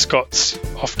movie, Scott's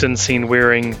often seen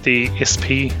wearing the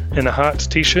SP in a heart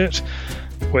t-shirt,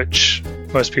 which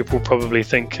most people probably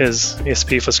think is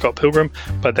SP for Scott Pilgrim,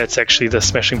 but that's actually the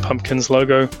Smashing Pumpkins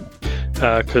logo,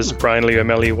 because Brian Lee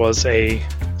O'Malley was a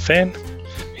fan.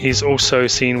 He's also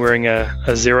seen wearing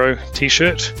a Zero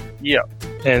t-shirt. Yeah.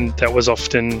 And that was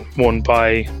often worn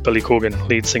by Billy Corgan,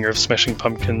 lead singer of Smashing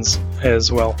Pumpkins,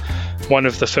 as well. One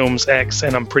of the film's acts,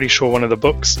 and I'm pretty sure one of the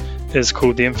books, is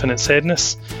called The Infinite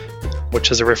Sadness, which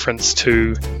is a reference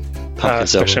to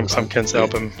Smashing Pumpkins'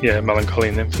 album, Melancholy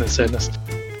and the Infinite Sadness.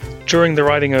 During the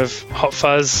writing of Hot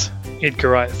Fuzz, Edgar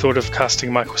Wright thought of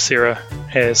casting Michael Cera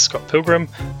as Scott Pilgrim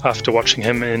after watching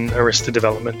him in Arrested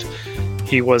Development.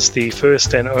 He was the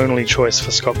first and only choice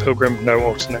for Scott Pilgrim, no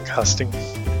alternate casting.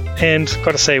 And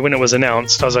gotta say, when it was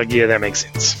announced, I was like, yeah, that makes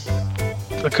sense.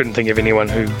 I couldn't think of anyone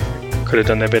who could have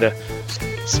done that better.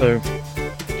 So,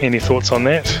 any thoughts on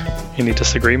that? Any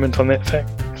disagreement on that fact?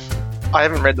 I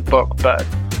haven't read the book, but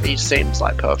he seems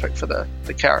like perfect for the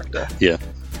character. Yeah.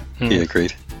 Yeah,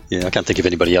 agreed. Yeah, I can't think of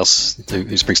anybody else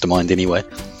who springs to mind anyway.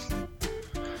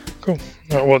 Cool.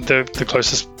 Well, the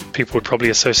closest people would probably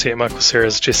associate Michael Cera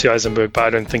as Jesse Eisenberg, but I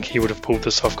don't think he would have pulled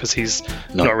this off because he's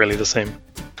not really the same.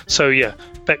 So yeah,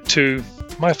 back to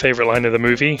my favourite line of the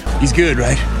movie. He's good,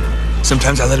 right?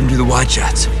 Sometimes I let him do the wide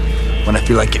shots when I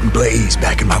feel like getting Blaze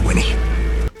back in my Winnie.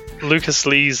 Lucas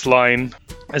Lee's line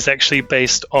is actually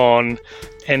based on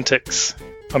antics.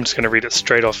 I'm just going to read it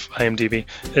straight off IMDb.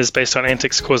 Is based on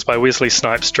antics caused by Wesley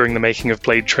Snipes during the making of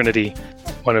Blade Trinity,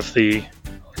 one of the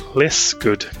less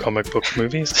good comic book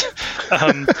movies.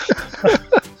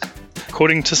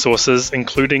 According to sources,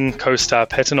 including co-star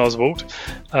Patton Oswalt,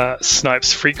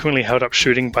 Snipes frequently held up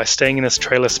shooting by staying in his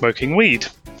trailer smoking weed.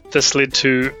 This led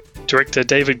to director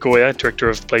David Goyer, director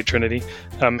of Blade Trinity,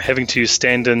 having to use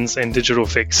stand-ins and digital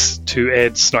effects to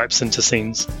add Snipes into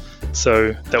scenes.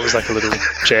 So that was like a little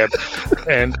jab.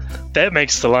 And that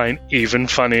makes the line even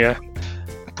funnier.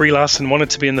 Brie Larson wanted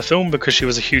to be in the film because she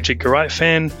was a huge Edgar Wright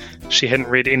fan. She hadn't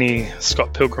read any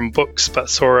Scott Pilgrim books, but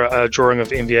saw a drawing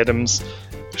of Envy Adams.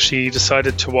 She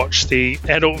decided to watch the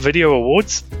Adult Video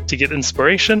Awards to get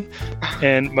inspiration,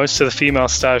 and most of the female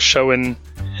stars shown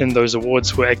in those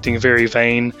awards were acting very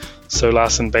vain, so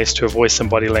Larson based her voice and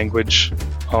body language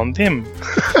on them.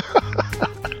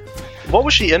 What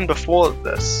was she in before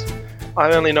this?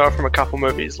 I only know her from a couple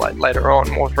movies, like later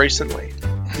on, more recently.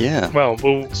 Yeah. Well,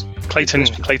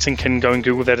 Clayton can go and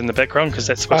Google that in the background because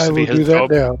that's supposed to be his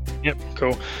job. Now. Yep,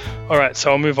 cool. All right,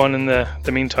 so I'll move on in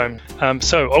the meantime.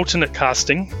 So, alternate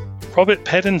casting. Robert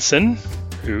Pattinson,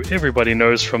 who everybody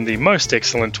knows from the most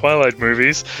excellent Twilight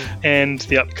movies and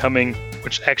the upcoming,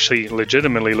 which actually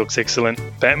legitimately looks excellent,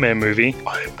 Batman movie,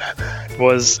 I'm Batman,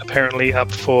 was apparently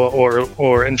up for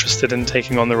or interested in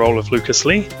taking on the role of Lucas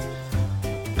Lee.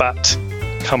 But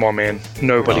come on, man.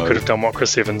 Nobody could have done what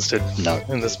Chris Evans did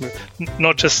in this movie.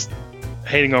 Not just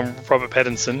hating on Robert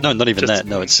Pattinson. No, not even that.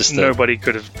 No, it's just nobody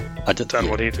could have done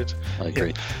what he did. I agree.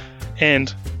 Yeah.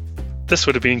 And this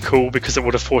would have been cool because it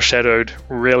would have foreshadowed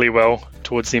really well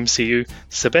towards the MCU.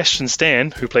 Sebastian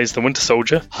Stan, who plays the Winter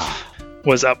Soldier,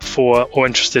 was up for or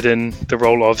interested in the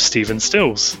role of Stephen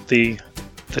Stills, the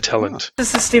talent.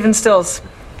 This is Stephen Stills.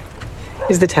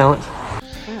 He's the talent.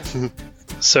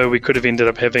 So we could have ended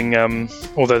up having,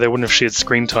 although they wouldn't have shared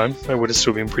screen time, it would have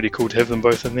still been pretty cool to have them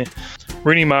both in there.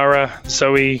 Rooney Mara,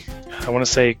 Zoe, I want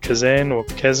to say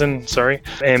Kazan, sorry,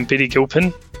 and Betty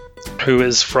Gilpin, who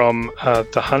is from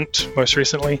The Hunt most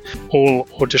recently, all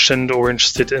auditioned or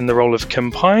interested in the role of Kim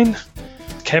Pine.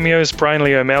 Cameos, Brian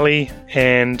Lee O'Malley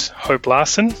and Hope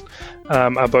Larson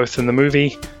are both in the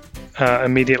movie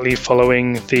immediately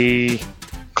following the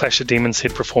Clash of Demons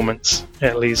head performance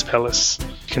at Lee's Palace.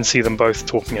 You can see them both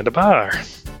talking at a bar.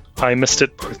 I missed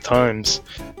it both times,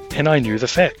 and I knew the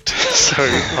fact, so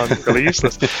I'm really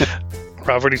useless. I've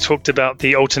already talked about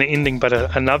the alternate ending, but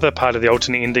another part of the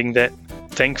alternate ending that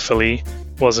thankfully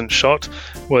wasn't shot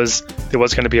was there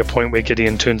was going to be a point where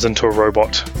Gideon turns into a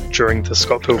robot during the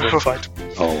Scott Pilgrim fight.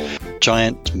 Oh,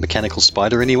 giant mechanical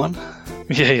spider, anyone?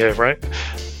 Yeah, right.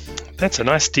 That's a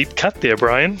nice deep cut there,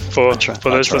 Brian. For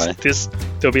those listeners,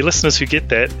 there'll be listeners who get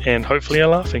that and hopefully are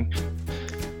laughing.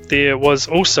 There was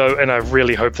also, and I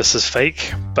really hope this is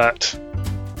fake, but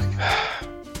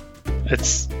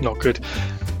it's not good.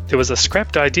 There was a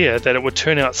scrapped idea that it would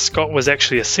turn out Scott was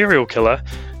actually a serial killer,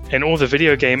 and all the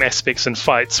video game aspects and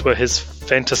fights were his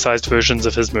fantasized versions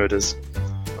of his murders.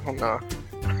 Oh no.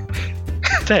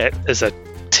 That is a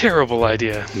terrible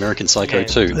idea. American Psycho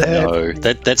 2. No,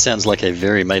 that sounds like a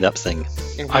very made-up thing.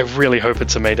 I really hope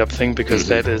it's a made-up thing because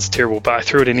that is terrible, but I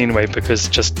threw it in anyway because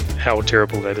just how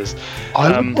terrible that is.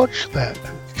 I would watch that.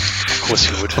 Of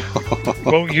course you would.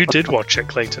 Well, you did watch it,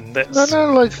 Clayton.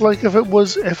 No, like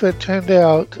if it turned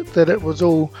out that it was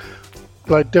all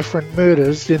like different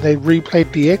murders, then they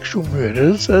replayed the actual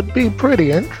murders, it'd be pretty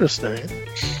interesting.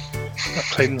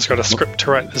 Clayton's got a script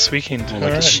to write this weekend.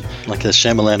 Like a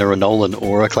Shyamalan or a Nolan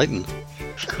or a Clayton.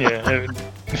 Yeah.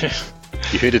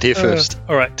 You heard it here first.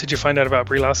 All right. Did you find out about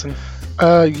Brie Larson?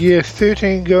 Yeah,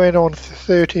 13 going on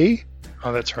 30.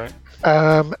 Oh, that's right.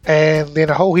 And then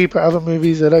a whole heap of other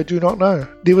movies that I do not know.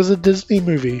 There was a Disney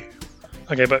movie.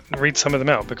 Okay, but read some of them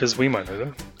out because we might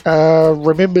know them.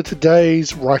 Remember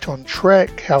Today's, Right on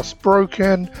Track,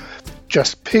 Housebroken,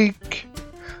 Just Peak,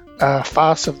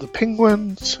 Farce of the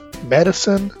Penguins,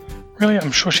 Madison. Really?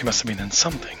 I'm sure she must have been in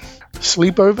something.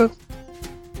 Sleepover.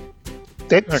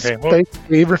 That's Okay, well-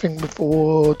 basically everything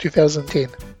before 2010.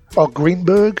 Oh,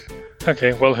 Greenberg.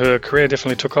 Okay, well, her career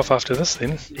definitely took off after this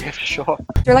then. Yeah, for sure.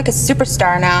 You're like a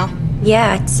superstar now.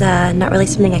 Yeah, it's not really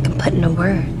something I can put into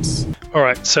words.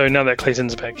 Alright, so now that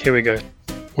Clayton's back, here we go.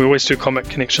 We always do comic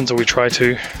connections, or we try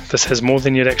to. This has more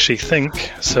than you'd actually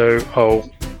think, so I'll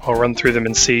run through them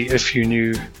and see if you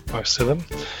knew most of them.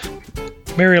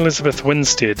 Mary Elizabeth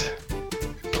Winstead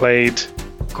played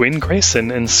Gwen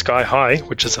Grayson in Sky High,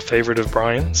 which is a favourite of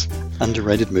Brian's.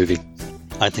 Underrated movie.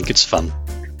 I think it's fun.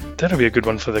 That'll be a good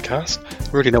one for the cast.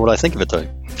 I already know what I think of it, though.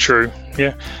 True,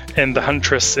 yeah. And the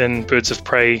Huntress in Birds of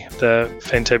Prey, the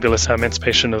fantabulous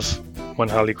emancipation of one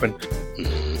Harley Quinn.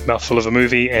 Mouthful of a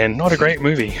movie, and not a great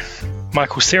movie.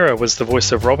 Michael Cera was the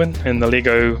voice of Robin in the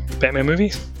Lego Batman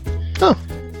movies. Oh,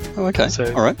 okay.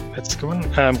 So all right. That's a good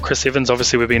one. Chris Evans,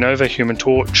 obviously we've been over, Human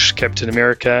Torch, Captain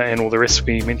America, and all the rest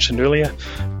we mentioned earlier.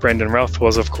 Brandon Routh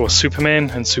was, of course, Superman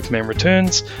in Superman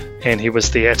Returns, and he was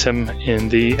the Atom in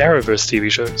the Arrowverse TV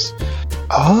shows.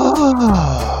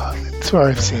 Ah, that's where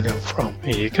I've seen him from.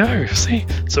 There you go. See,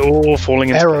 it's all falling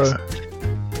into Arrow. place.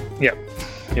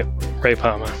 Yep. Ray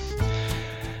Palmer.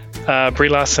 Brie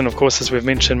Larson, of course, as we've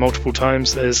mentioned multiple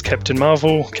times, is Captain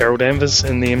Marvel. Carol Danvers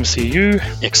in the MCU.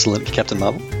 Excellent, Captain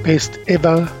Marvel. Best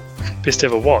ever. Best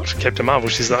ever what? Captain Marvel,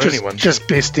 she's the only one. Just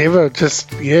best ever.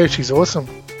 Yeah, she's awesome.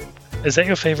 Is that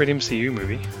your favourite MCU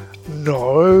movie?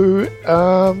 No.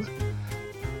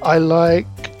 I like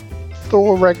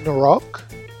Thor Ragnarok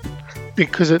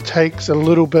because it takes a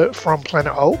little bit from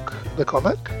Planet Hulk, the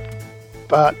comic.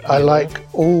 But I like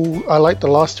the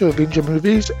last two Avenger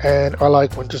movies, and I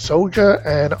like Winter Soldier,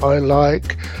 and I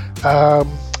like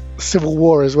Civil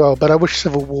War as well. But I wish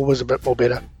Civil War was a bit more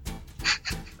better.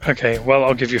 Okay, well,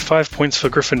 I'll give you 5 points for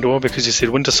Gryffindor because you said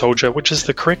Winter Soldier, which is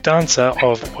the correct answer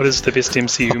of what is the best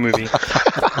MCU movie.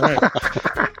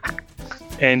 Right.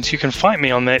 And you can fight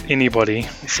me on that, anybody.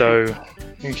 So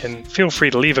you can feel free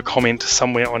to leave a comment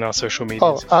somewhere on our social media.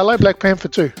 Oh, I like Black Panther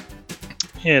too.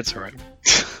 Yeah, it's alright.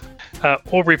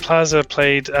 Aubrey Plaza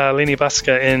played Lenny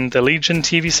Busker in the Legion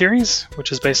TV series,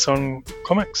 which is based on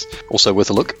comics. Also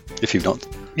worth a look, if you've not.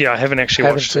 Yeah, I haven't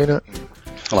actually watched seen it.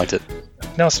 I liked it.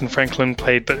 Nelson Franklin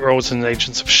played bit roles in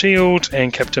Agents of S.H.I.E.L.D.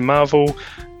 and Captain Marvel.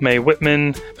 Mae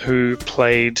Whitman, who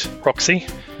played Roxy,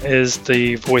 is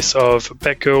the voice of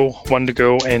Batgirl, Wonder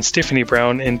Girl, and Stephanie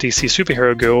Brown in DC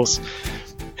Superhero Girls.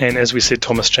 And as we said,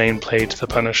 Thomas Jane played the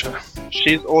Punisher.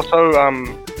 She's also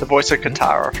the voice of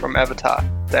Katara from Avatar,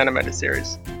 the animated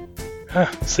series.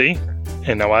 See?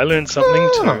 And now I learned something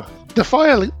too.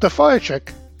 The fire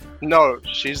chick. No,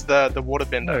 she's the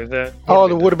waterbender. No,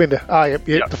 the waterbender. Ah, yep.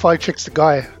 The fire chick's the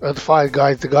guy. The fire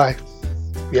guy's the guy.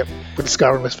 Yep, with the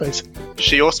scar on his face.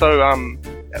 She also, we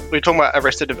were talking about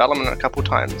Arrested Development a couple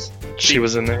times. She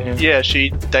was in there, Yeah, she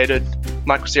dated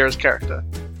Michael Cera's character.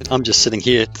 I'm just sitting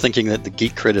here thinking that the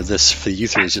geek cred of this for you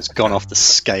three has just gone off the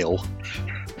scale.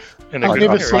 I've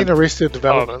never seen Arrested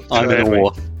Development. I'm in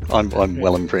awe. I'm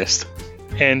well impressed.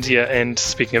 And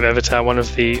speaking of Avatar, one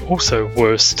of the also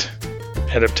worst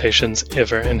adaptations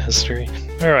ever in history.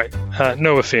 Alright,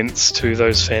 no offence to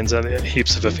those fans out there,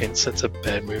 heaps of offence, it's a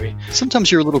bad movie. Sometimes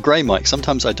you're a little grey, Mike.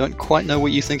 Sometimes I don't quite know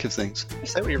what you think of things.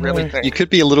 Is that what you really think? You could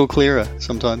be a little clearer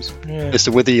sometimes as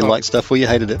to whether you liked stuff or you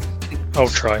hated it. I'll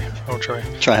try.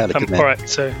 Try hard, good man. Alright,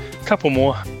 so a couple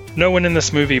more. No one in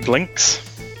this movie blinks.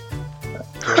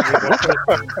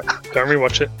 Don't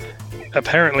rewatch it.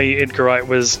 Apparently Edgar Wright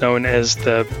was known as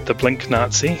the blink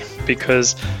Nazi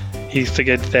because he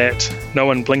figured that no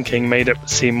one blinking made it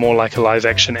seem more like a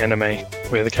live-action anime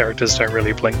where the characters don't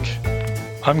really blink.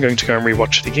 I'm going to go and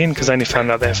rewatch it again because I only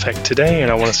found out that fact today and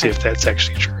I want to see if that's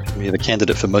actually true. We have a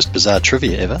candidate for most bizarre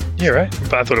trivia ever. Yeah, right.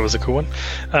 But I thought it was a cool one.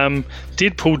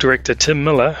 Deadpool director Tim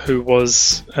Miller, who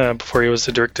was, before he was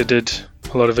the director, did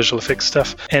a lot of visual effects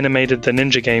stuff, animated the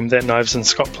ninja game that Knives and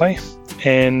Scott play.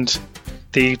 And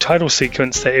the title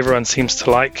sequence that everyone seems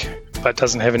to like but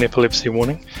doesn't have an epilepsy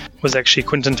warning was actually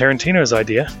Quentin Tarantino's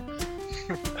idea.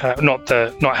 Not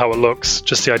how it looks,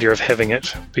 just the idea of having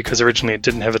it, because originally it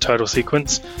didn't have a title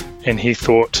sequence and he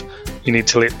thought you need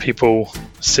to let people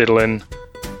settle in,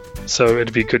 so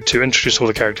it'd be good to introduce all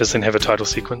the characters and have a title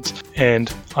sequence.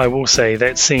 And I will say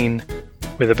that scene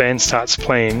where the band starts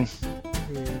playing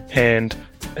and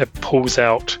it pulls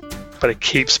out but it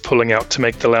keeps pulling out to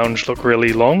make the lounge look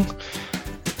really long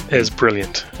is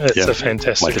brilliant. It's a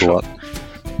fantastic shot.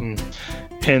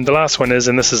 And the last one is,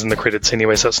 and this is in the credits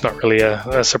anyway, so it's not really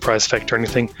a surprise fact or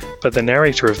anything, but the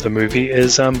narrator of the movie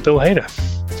is Bill Hader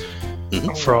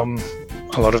from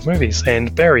a lot of movies,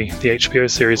 and Barry, the HBO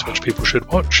series, which people should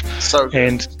watch. So good.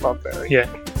 And love Barry.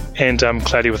 Yeah, and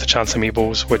Cloudy with a Chance of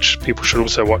Meatballs, which people should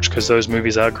also watch because those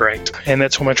movies are great. And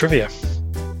that's all my trivia.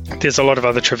 There's a lot of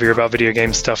other trivia about video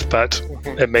game stuff, but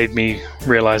it made me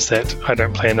realize that I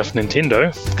don't play enough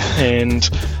Nintendo and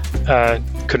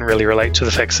couldn't really relate to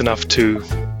the facts enough to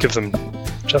give them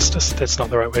justice. That's not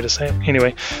the right way to say it.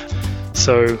 Anyway,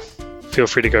 so feel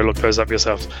free to go look those up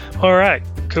yourselves. All right,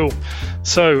 cool.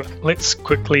 So let's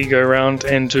quickly go around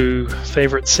and do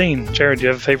favorite scene. Jared, do you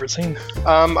have a favorite scene?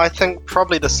 I think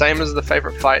probably the same as the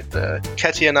favorite fight, the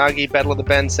Katiyanagi Battle of the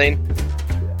Band scene.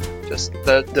 Just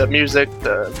the music,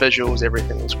 the visuals,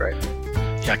 everything was great.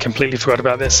 Yeah, I completely forgot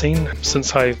about that scene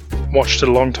since I watched it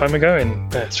a long time ago, and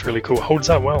that's really cool. Holds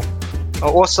up well.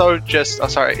 Also,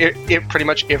 pretty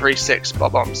much every Sex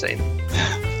Bob-omb scene.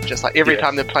 Just like every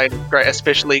time they're playing, great.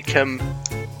 Especially Kim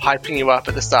hyping you up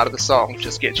at the start of the song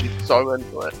just gets you so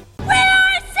into it. We are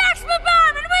a Sex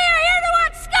Bob-omb, and we are here to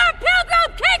watch Scott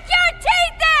Pilgrim kick your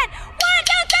teeth in! 1,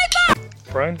 2, 3,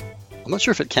 4! Brian? I'm not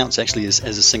sure if it counts actually as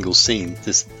a single scene.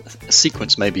 There's a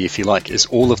sequence, maybe, if you like, is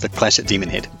all of the clash at Demon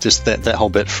Head. Just that whole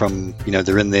bit from,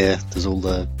 they're in there, there's all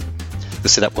the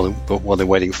setup while they're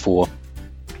waiting for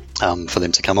them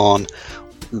to come on,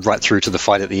 right through to the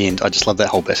fight at the end. I just love that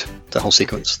whole bit, that whole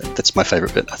sequence. That's my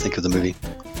favourite bit, I think, of the movie.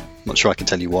 I'm not sure I can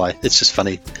tell you why. It's just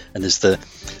funny. And there's the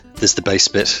bass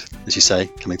bit, as you say,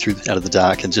 coming through out of the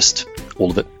dark, and just all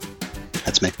of it.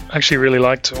 That's me. I actually really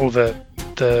liked all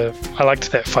I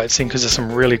liked that fight scene because there's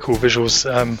some really cool visuals.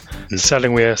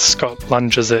 Starting where Scott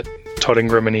lunges at Todd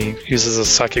Ingram and he uses his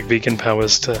psychic vegan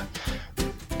powers to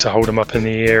hold him up in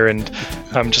the air, and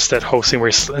just that whole scene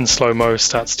where he in slow-mo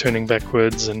starts turning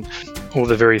backwards, and all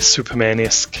the very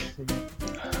Superman-esque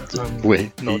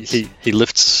where he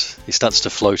lifts, he starts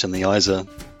to float, and the eyes are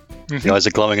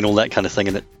glowing and all that kind of thing,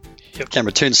 and the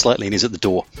camera turns slightly and he's at the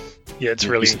door. Yeah, it's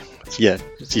really... you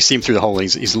see him through the hole,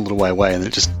 he's a little way away, and then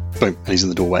it just, boom, and he's in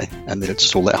the doorway. And then it's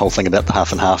just all that whole thing about the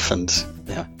half and half, and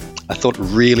I thought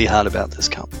really hard about this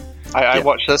cup. I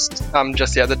watched this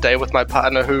just the other day with my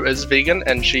partner who is vegan,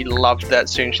 and she loved that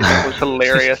scene. She thought it was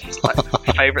hilarious. It's like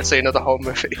favorite scene of the whole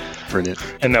movie. Brilliant.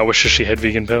 And now wishes she had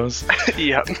vegan powers.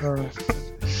 Yeah.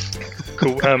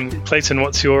 Cool. Clayton,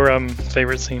 what's your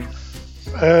favorite scene?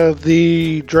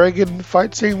 The dragon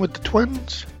fight scene with the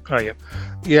twins. Oh, yeah.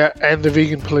 Yeah, and the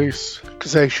vegan police,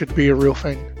 because they should be a real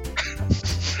thing.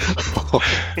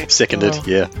 Seconded,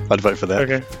 yeah. I'd vote for that.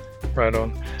 Okay, right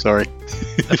on. Sorry.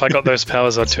 If I got those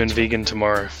powers, I'd turn vegan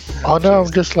tomorrow. Oh no,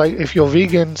 I'm just like, if you're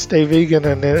vegan, stay vegan,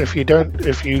 and then if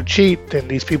you cheat, then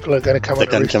these people are going to come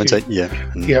and take,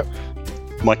 yeah.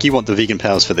 Mike, you want the vegan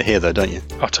powers for the hair, though, don't you?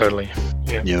 Oh, totally.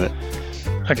 Yeah. Knew it.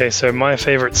 Okay, so my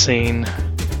favorite scene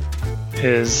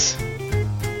is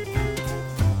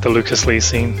the Lucas Lee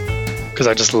scene, because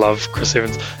I just love Chris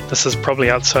Evans. This is probably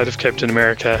outside of Captain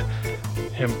America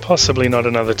and possibly not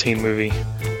another teen movie.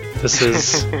 This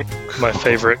is my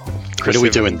favorite Chris When are we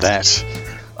Evans. doing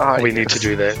that? We need to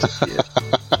do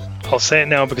that. I'll say it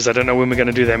now because I don't know when we're going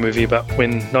to do that movie, but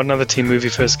when Not Another Teen Movie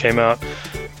first came out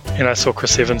and I saw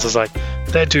Chris Evans, I was like,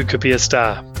 that dude could be a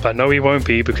star. But no, he won't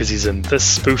be, because he's in this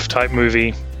spoof type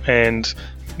movie, and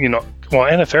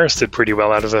Anna Faris did pretty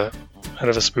well out of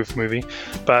a spoof movie,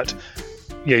 but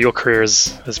yeah, your career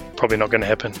is probably not going to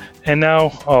happen. And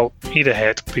now I'll eat a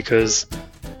hat because,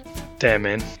 damn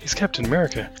man, he's Captain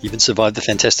America. Even survived the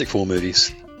Fantastic Four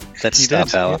movies. That's star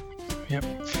power. Yep.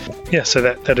 Yeah, so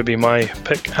that'd be my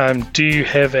pick. Do you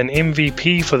have an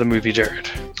MVP for the movie, Jared?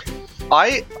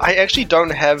 I actually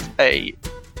don't have an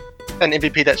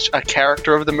MVP that's a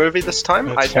character of the movie this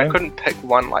time. I couldn't pick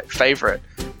one favorite,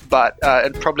 but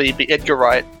it'd probably be Edgar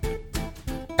Wright,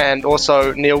 and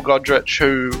also Neil Godrich,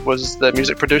 who was the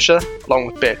music producer, along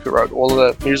with Beck, who wrote all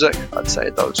the music. I'd say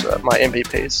those are my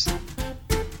MVPs.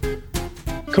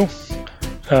 Cool.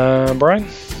 Brian?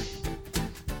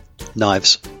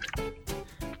 Knives.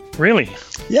 Really?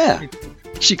 Yeah.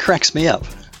 She cracks me up.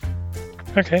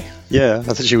 Okay. Yeah, I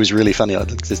thought she was really funny. I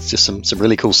think there's just some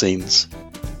really cool scenes.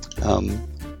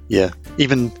 Yeah,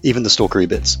 even the stalkery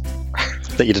bits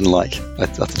that you didn't like. I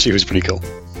thought she was pretty cool.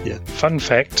 Yeah. Fun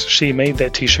fact: she made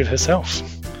that T-shirt herself.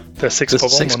 The Sex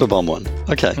Bob-omb one.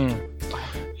 Okay.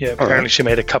 Yeah, apparently she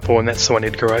made a couple, and that's the one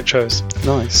Edgar Wright chose.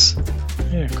 Nice.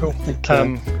 Yeah, cool.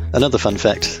 Another fun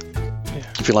fact,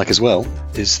 if you like as well,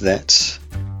 is that,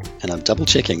 and I'm double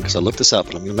checking because I looked this up,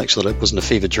 and I'm going to make sure that it wasn't a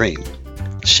fever dream.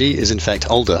 She is in fact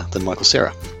older than Michael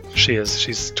Cera. She is.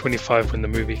 She's 25 when the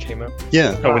movie came out.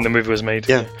 Yeah. Oh, when the movie was made.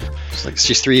 Yeah.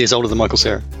 She's 3 years older than Michael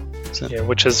Cera. So. Yeah,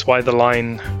 which is why the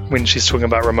line when she's talking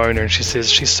about Ramona and she says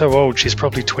she's so old, she's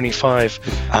probably 25,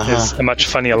 is a much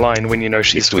funnier line when you know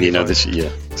she's 25. When you know this, yeah,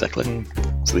 exactly.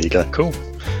 So there you go. Cool.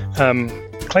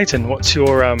 Clayton, what's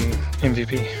your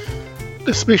MVP?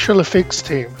 The special effects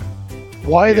team.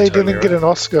 Why they didn't get an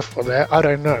Oscar for that, I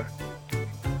don't know.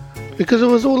 Because it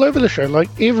was all over the show. Like,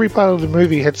 every part of the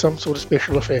movie had some sort of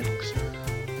special effects.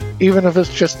 Even if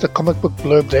it's just a comic book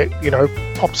blurb that, you know,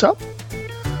 pops up.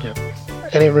 Yep.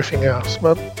 And everything else.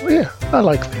 But, yeah, I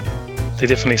like them. They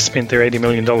definitely spent their $80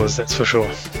 million, that's for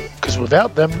sure. Because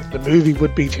without them, the movie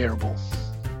would be terrible.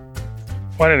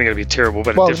 Well, I don't think it'd be terrible,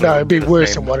 but it'd be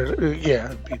worse than what it...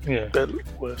 Yeah, it'd be a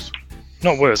bit worse.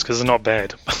 Not worse, because it's not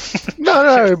bad.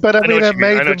 No, but I mean, it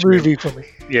made the movie for me.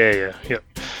 Yeah.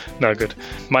 No, good.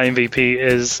 My MVP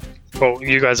is, well,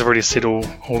 you guys have already said all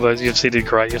those. You've said it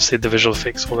great. You've said the visual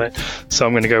effects, all that. So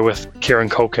I'm going to go with Kieran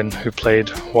Culkin, who played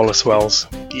Wallace Wells,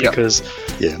 because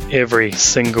every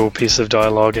single piece of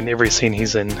dialogue and every scene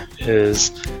he's in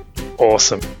is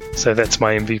awesome. So that's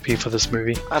my MVP for this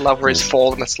movie. I love where he's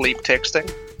falling asleep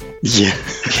texting. Yeah.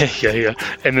 Yeah.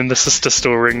 And then the sister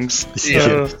still rings.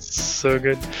 Yeah. So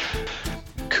good.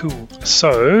 Cool.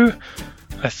 So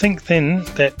I think then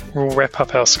that will wrap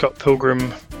up our Scott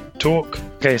Pilgrim talk.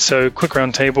 Okay, so quick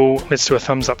round table. Let's do a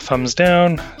thumbs up, thumbs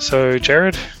down. So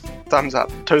Jared? Thumbs up.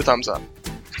 2 thumbs up.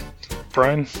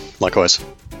 Brian? Likewise.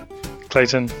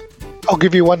 Clayton? I'll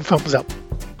give you 1 thumbs up.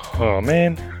 Oh,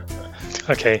 man.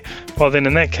 Okay. Well, then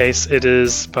in that case, it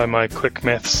is, by my quick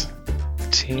maths,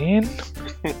 10?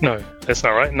 No, that's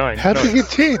not right. 9. How did we get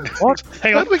 10? What?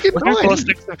 Hang on. How did we get 9?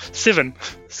 7.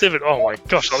 Oh my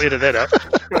gosh, I'll edit that out.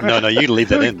 No, you leave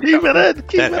that in. Keep it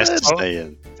in. That has to stay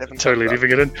in. Totally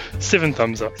leaving it in. 7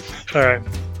 thumbs up. All right.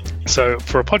 So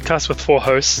for a podcast with 4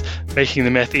 hosts, making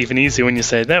the math even easier when you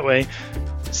say it that way,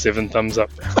 7 thumbs up.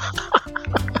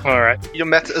 All right. Your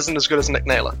math isn't as good as Nick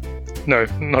Naylor. No,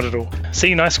 not at all.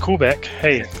 See, nice callback.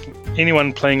 Hey,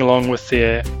 anyone playing along with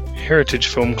their Heritage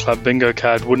Film Club bingo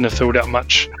card wouldn't have filled out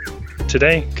much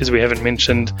today because we haven't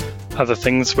mentioned other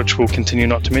things which we'll continue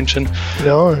not to mention.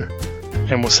 No.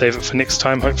 And we'll save it for next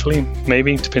time, hopefully.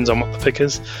 Maybe. Depends on what the pick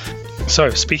is. So,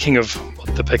 speaking of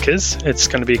what the pick is, it's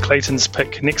going to be Clayton's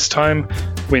pick next time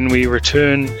when we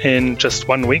return in just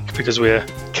 1 week because we're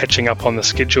catching up on the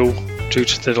schedule due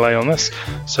to the delay on this.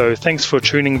 So, thanks for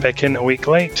tuning back in a week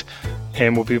late,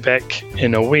 and we'll be back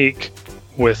in a week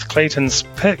with Clayton's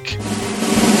pick.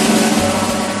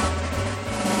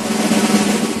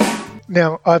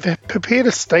 Now, I've prepared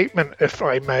a statement, if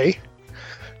I may,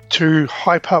 to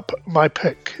hype up my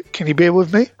pick. Can you bear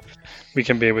with me? We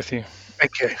can bear with you.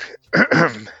 Okay.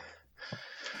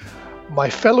 My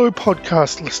fellow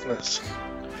podcast listeners,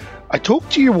 I talk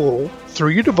to you all through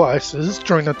your devices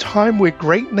during a time where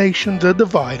great nations are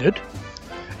divided,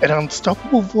 an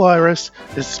unstoppable virus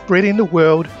is spreading the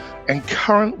world, and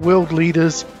current world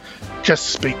leaders just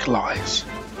speak lies.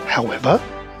 However,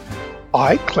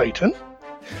 I, Clayton,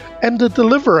 am the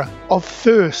deliverer of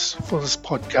thirst for this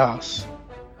podcast.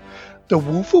 The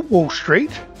Wolf of Wall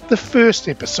Street, the first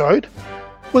episode,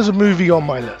 was a movie on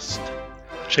my list.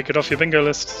 Check it off your bingo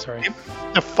list, sorry.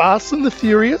 The Fast and the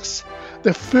Furious,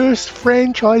 the first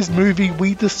franchise movie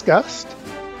we discussed,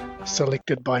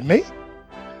 selected by me.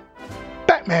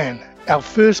 Batman, our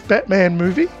first Batman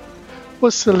movie,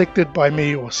 was selected by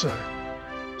me also.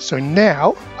 So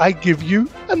now I give you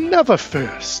another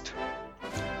first.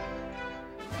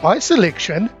 My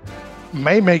selection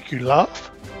may make you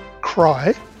laugh,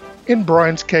 cry, in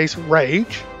Brian's case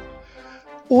rage,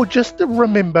 or just to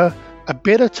remember a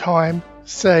better time,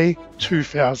 say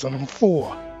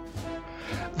 2004.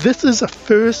 This is a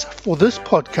first for this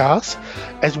podcast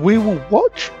as we will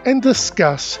watch and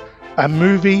discuss a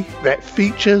movie that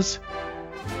features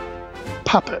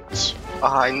puppets.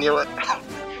 I knew it.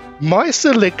 My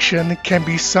selection can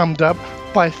be summed up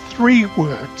by 3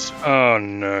 words. Oh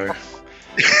no.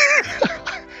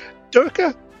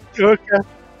 Durka, Durka,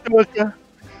 Durka,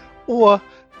 or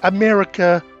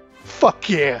America, fuck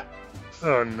yeah.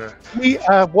 Oh no. We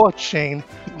are watching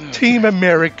Team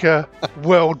America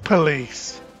World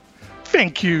Police.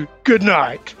 Thank you. Good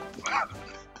night.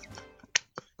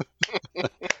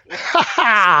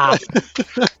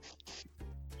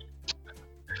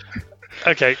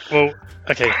 Okay,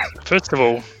 first of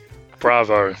all,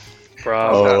 bravo.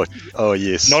 Oh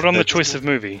yes. Not on the choice of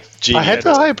movie. Genius. I had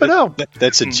to hype it up.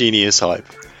 That's a genius hype.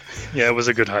 Yeah, it was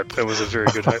a good hype. It was a very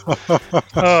good hype.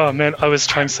 Oh man, I was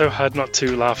trying so hard not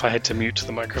to laugh. I had to mute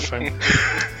the microphone.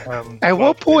 At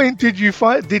what point did you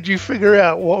figure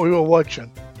out what we were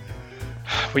watching?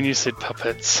 When you said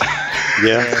puppets.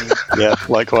 Yeah,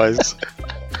 likewise.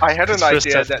 I had an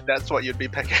idea that that's what you'd be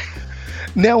picking.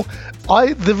 Now,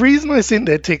 the reason I sent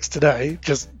that text today,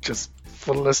 just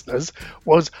for listeners,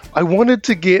 was I wanted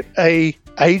to get a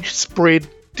age spread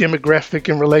demographic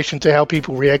in relation to how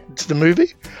people reacted to the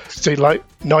movie. So like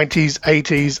 90s,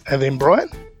 80s, and then Brian.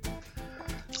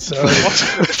 So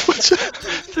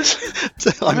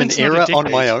I'm an era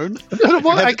on my own.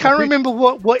 I can't remember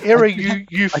what era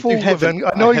you fall within.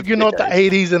 I know you're not the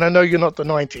 80s, and I know you're not the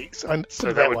 90s.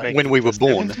 So that would make when we were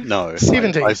born. No,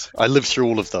 70s. I lived through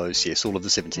all of those. Yes, all of the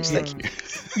 70s. Thank you.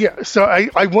 Yeah. So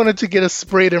I wanted to get a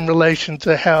spread in relation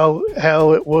to how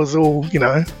it was all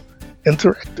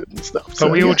interacted and stuff. But So,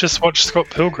 we all just watched Scott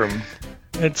Pilgrim.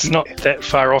 It's not that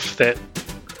far off that.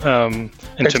 In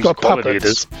It's terms got of quality, puppets. it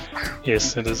is.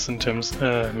 Yes, it is in terms.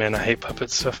 Man, I hate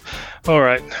puppet stuff. All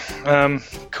right,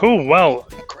 cool. Well,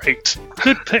 great,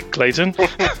 good pick, Clayton.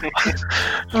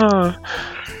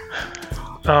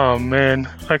 Oh man.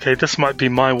 Okay, this might be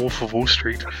my Wolf of Wall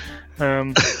Street.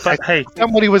 But hey,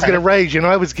 somebody was going to rage, and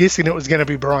I was guessing it was going to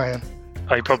be Brian.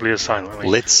 he probably is silently.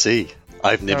 Let's see.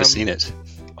 I've never seen it.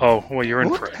 Oh, well, you're in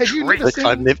What? for a Have you treat. never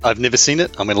seen I've never seen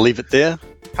it. I'm going to leave it there.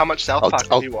 How much South Park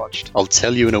have you watched? I'll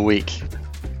tell you in a week.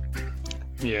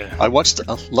 Yeah. I watched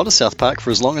a lot of South Park for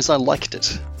as long as I liked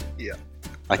it. Yeah.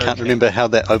 I can't remember how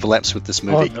that overlaps with this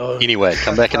movie. Oh, no. Anyway,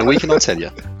 come back in a week and I'll tell you.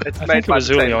 It's I made think it by was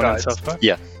the early same on in guys. South Park.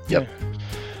 Yeah. Yep.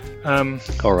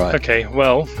 All right. Okay.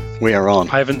 Well, We are on.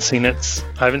 I haven't seen it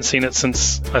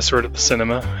since I saw it at the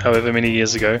cinema, however many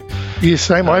years ago. Yeah,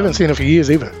 same. I haven't seen it for years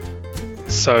either.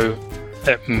 So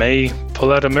it may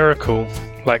pull out a miracle,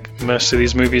 like most of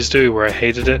these movies do, where I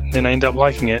hated it and then I end up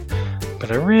liking it.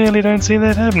 But I really don't see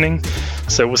that happening.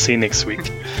 So we'll see next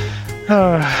week.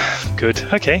 Good.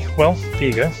 Okay. Well, there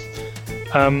you go.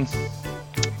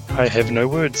 I have no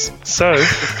words. So.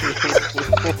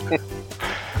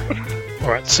 All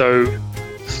right. So,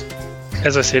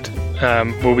 as I said,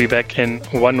 we'll be back in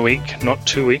 1 week, not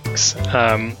 2 weeks,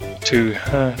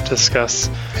 to discuss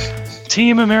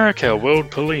Team America,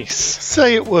 World Police.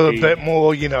 Say it with a bit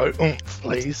more, oomph,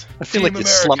 please. I feel Team like you're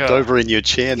slumped America. over in your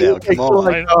chair now. Come It's on.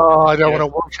 like, I don't want to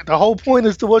watch it. The whole point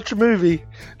is to watch a movie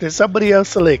that somebody else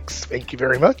selects. Thank you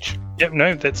very much. Yep,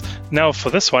 no, that's now for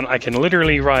this one. I can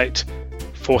literally write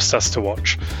 "forced us to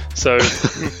watch." So,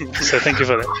 so thank you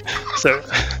for that. So,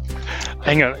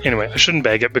 hang on. Anyway, I shouldn't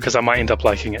bag it because I might end up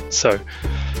liking it. So,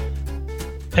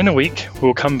 in a week,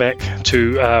 we'll come back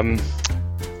to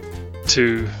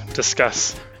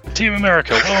discuss Team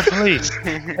America, World Police,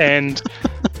 and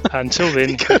until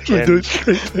then,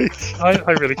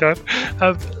 I really can't.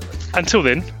 Until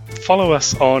then, follow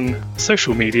us on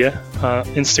social media,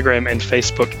 Instagram and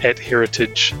Facebook at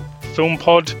Heritage Film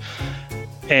Pod,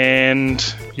 and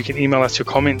you can email us your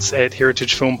comments at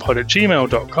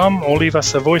heritagefilmpod@gmail.com or leave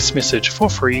us a voice message for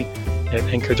free at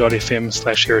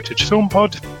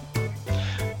anchor.fm/heritagefilmpod.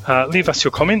 Leave us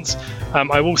your comments.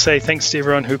 I will say thanks to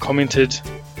everyone who commented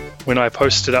when I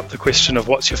posted up the question of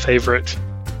what's your favourite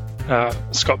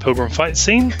Scott Pilgrim fight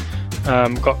scene.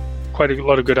 Got quite a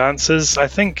lot of good answers. I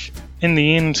think in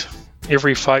the end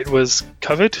every fight was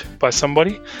covered by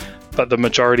somebody, but the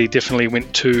majority definitely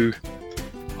went to,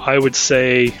 I would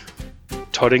say,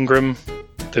 Todd Ingram,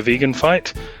 the vegan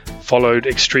fight, followed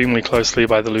extremely closely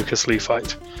by the Lucas Lee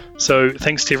fight. So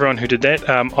thanks to everyone who did that.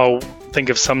 I'll think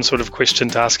of some sort of question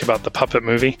to ask about the puppet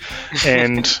movie,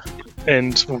 and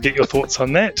we'll get your thoughts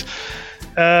on that.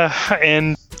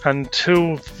 And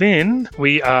until then,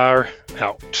 we are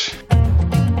out.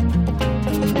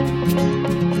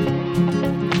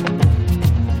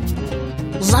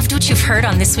 Loved what you've heard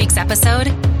on this week's episode?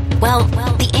 Well,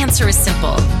 the answer is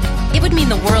simple. It would mean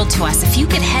the world to us if you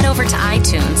could head over to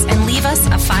iTunes and leave us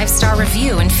a 5-star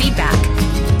review and feedback.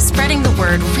 Spreading the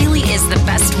word really is the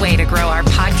best way to grow our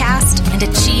podcast and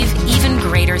achieve even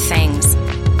greater things.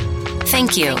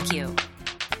 Thank you.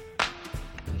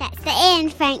 That's the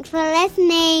end. Thanks for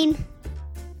listening.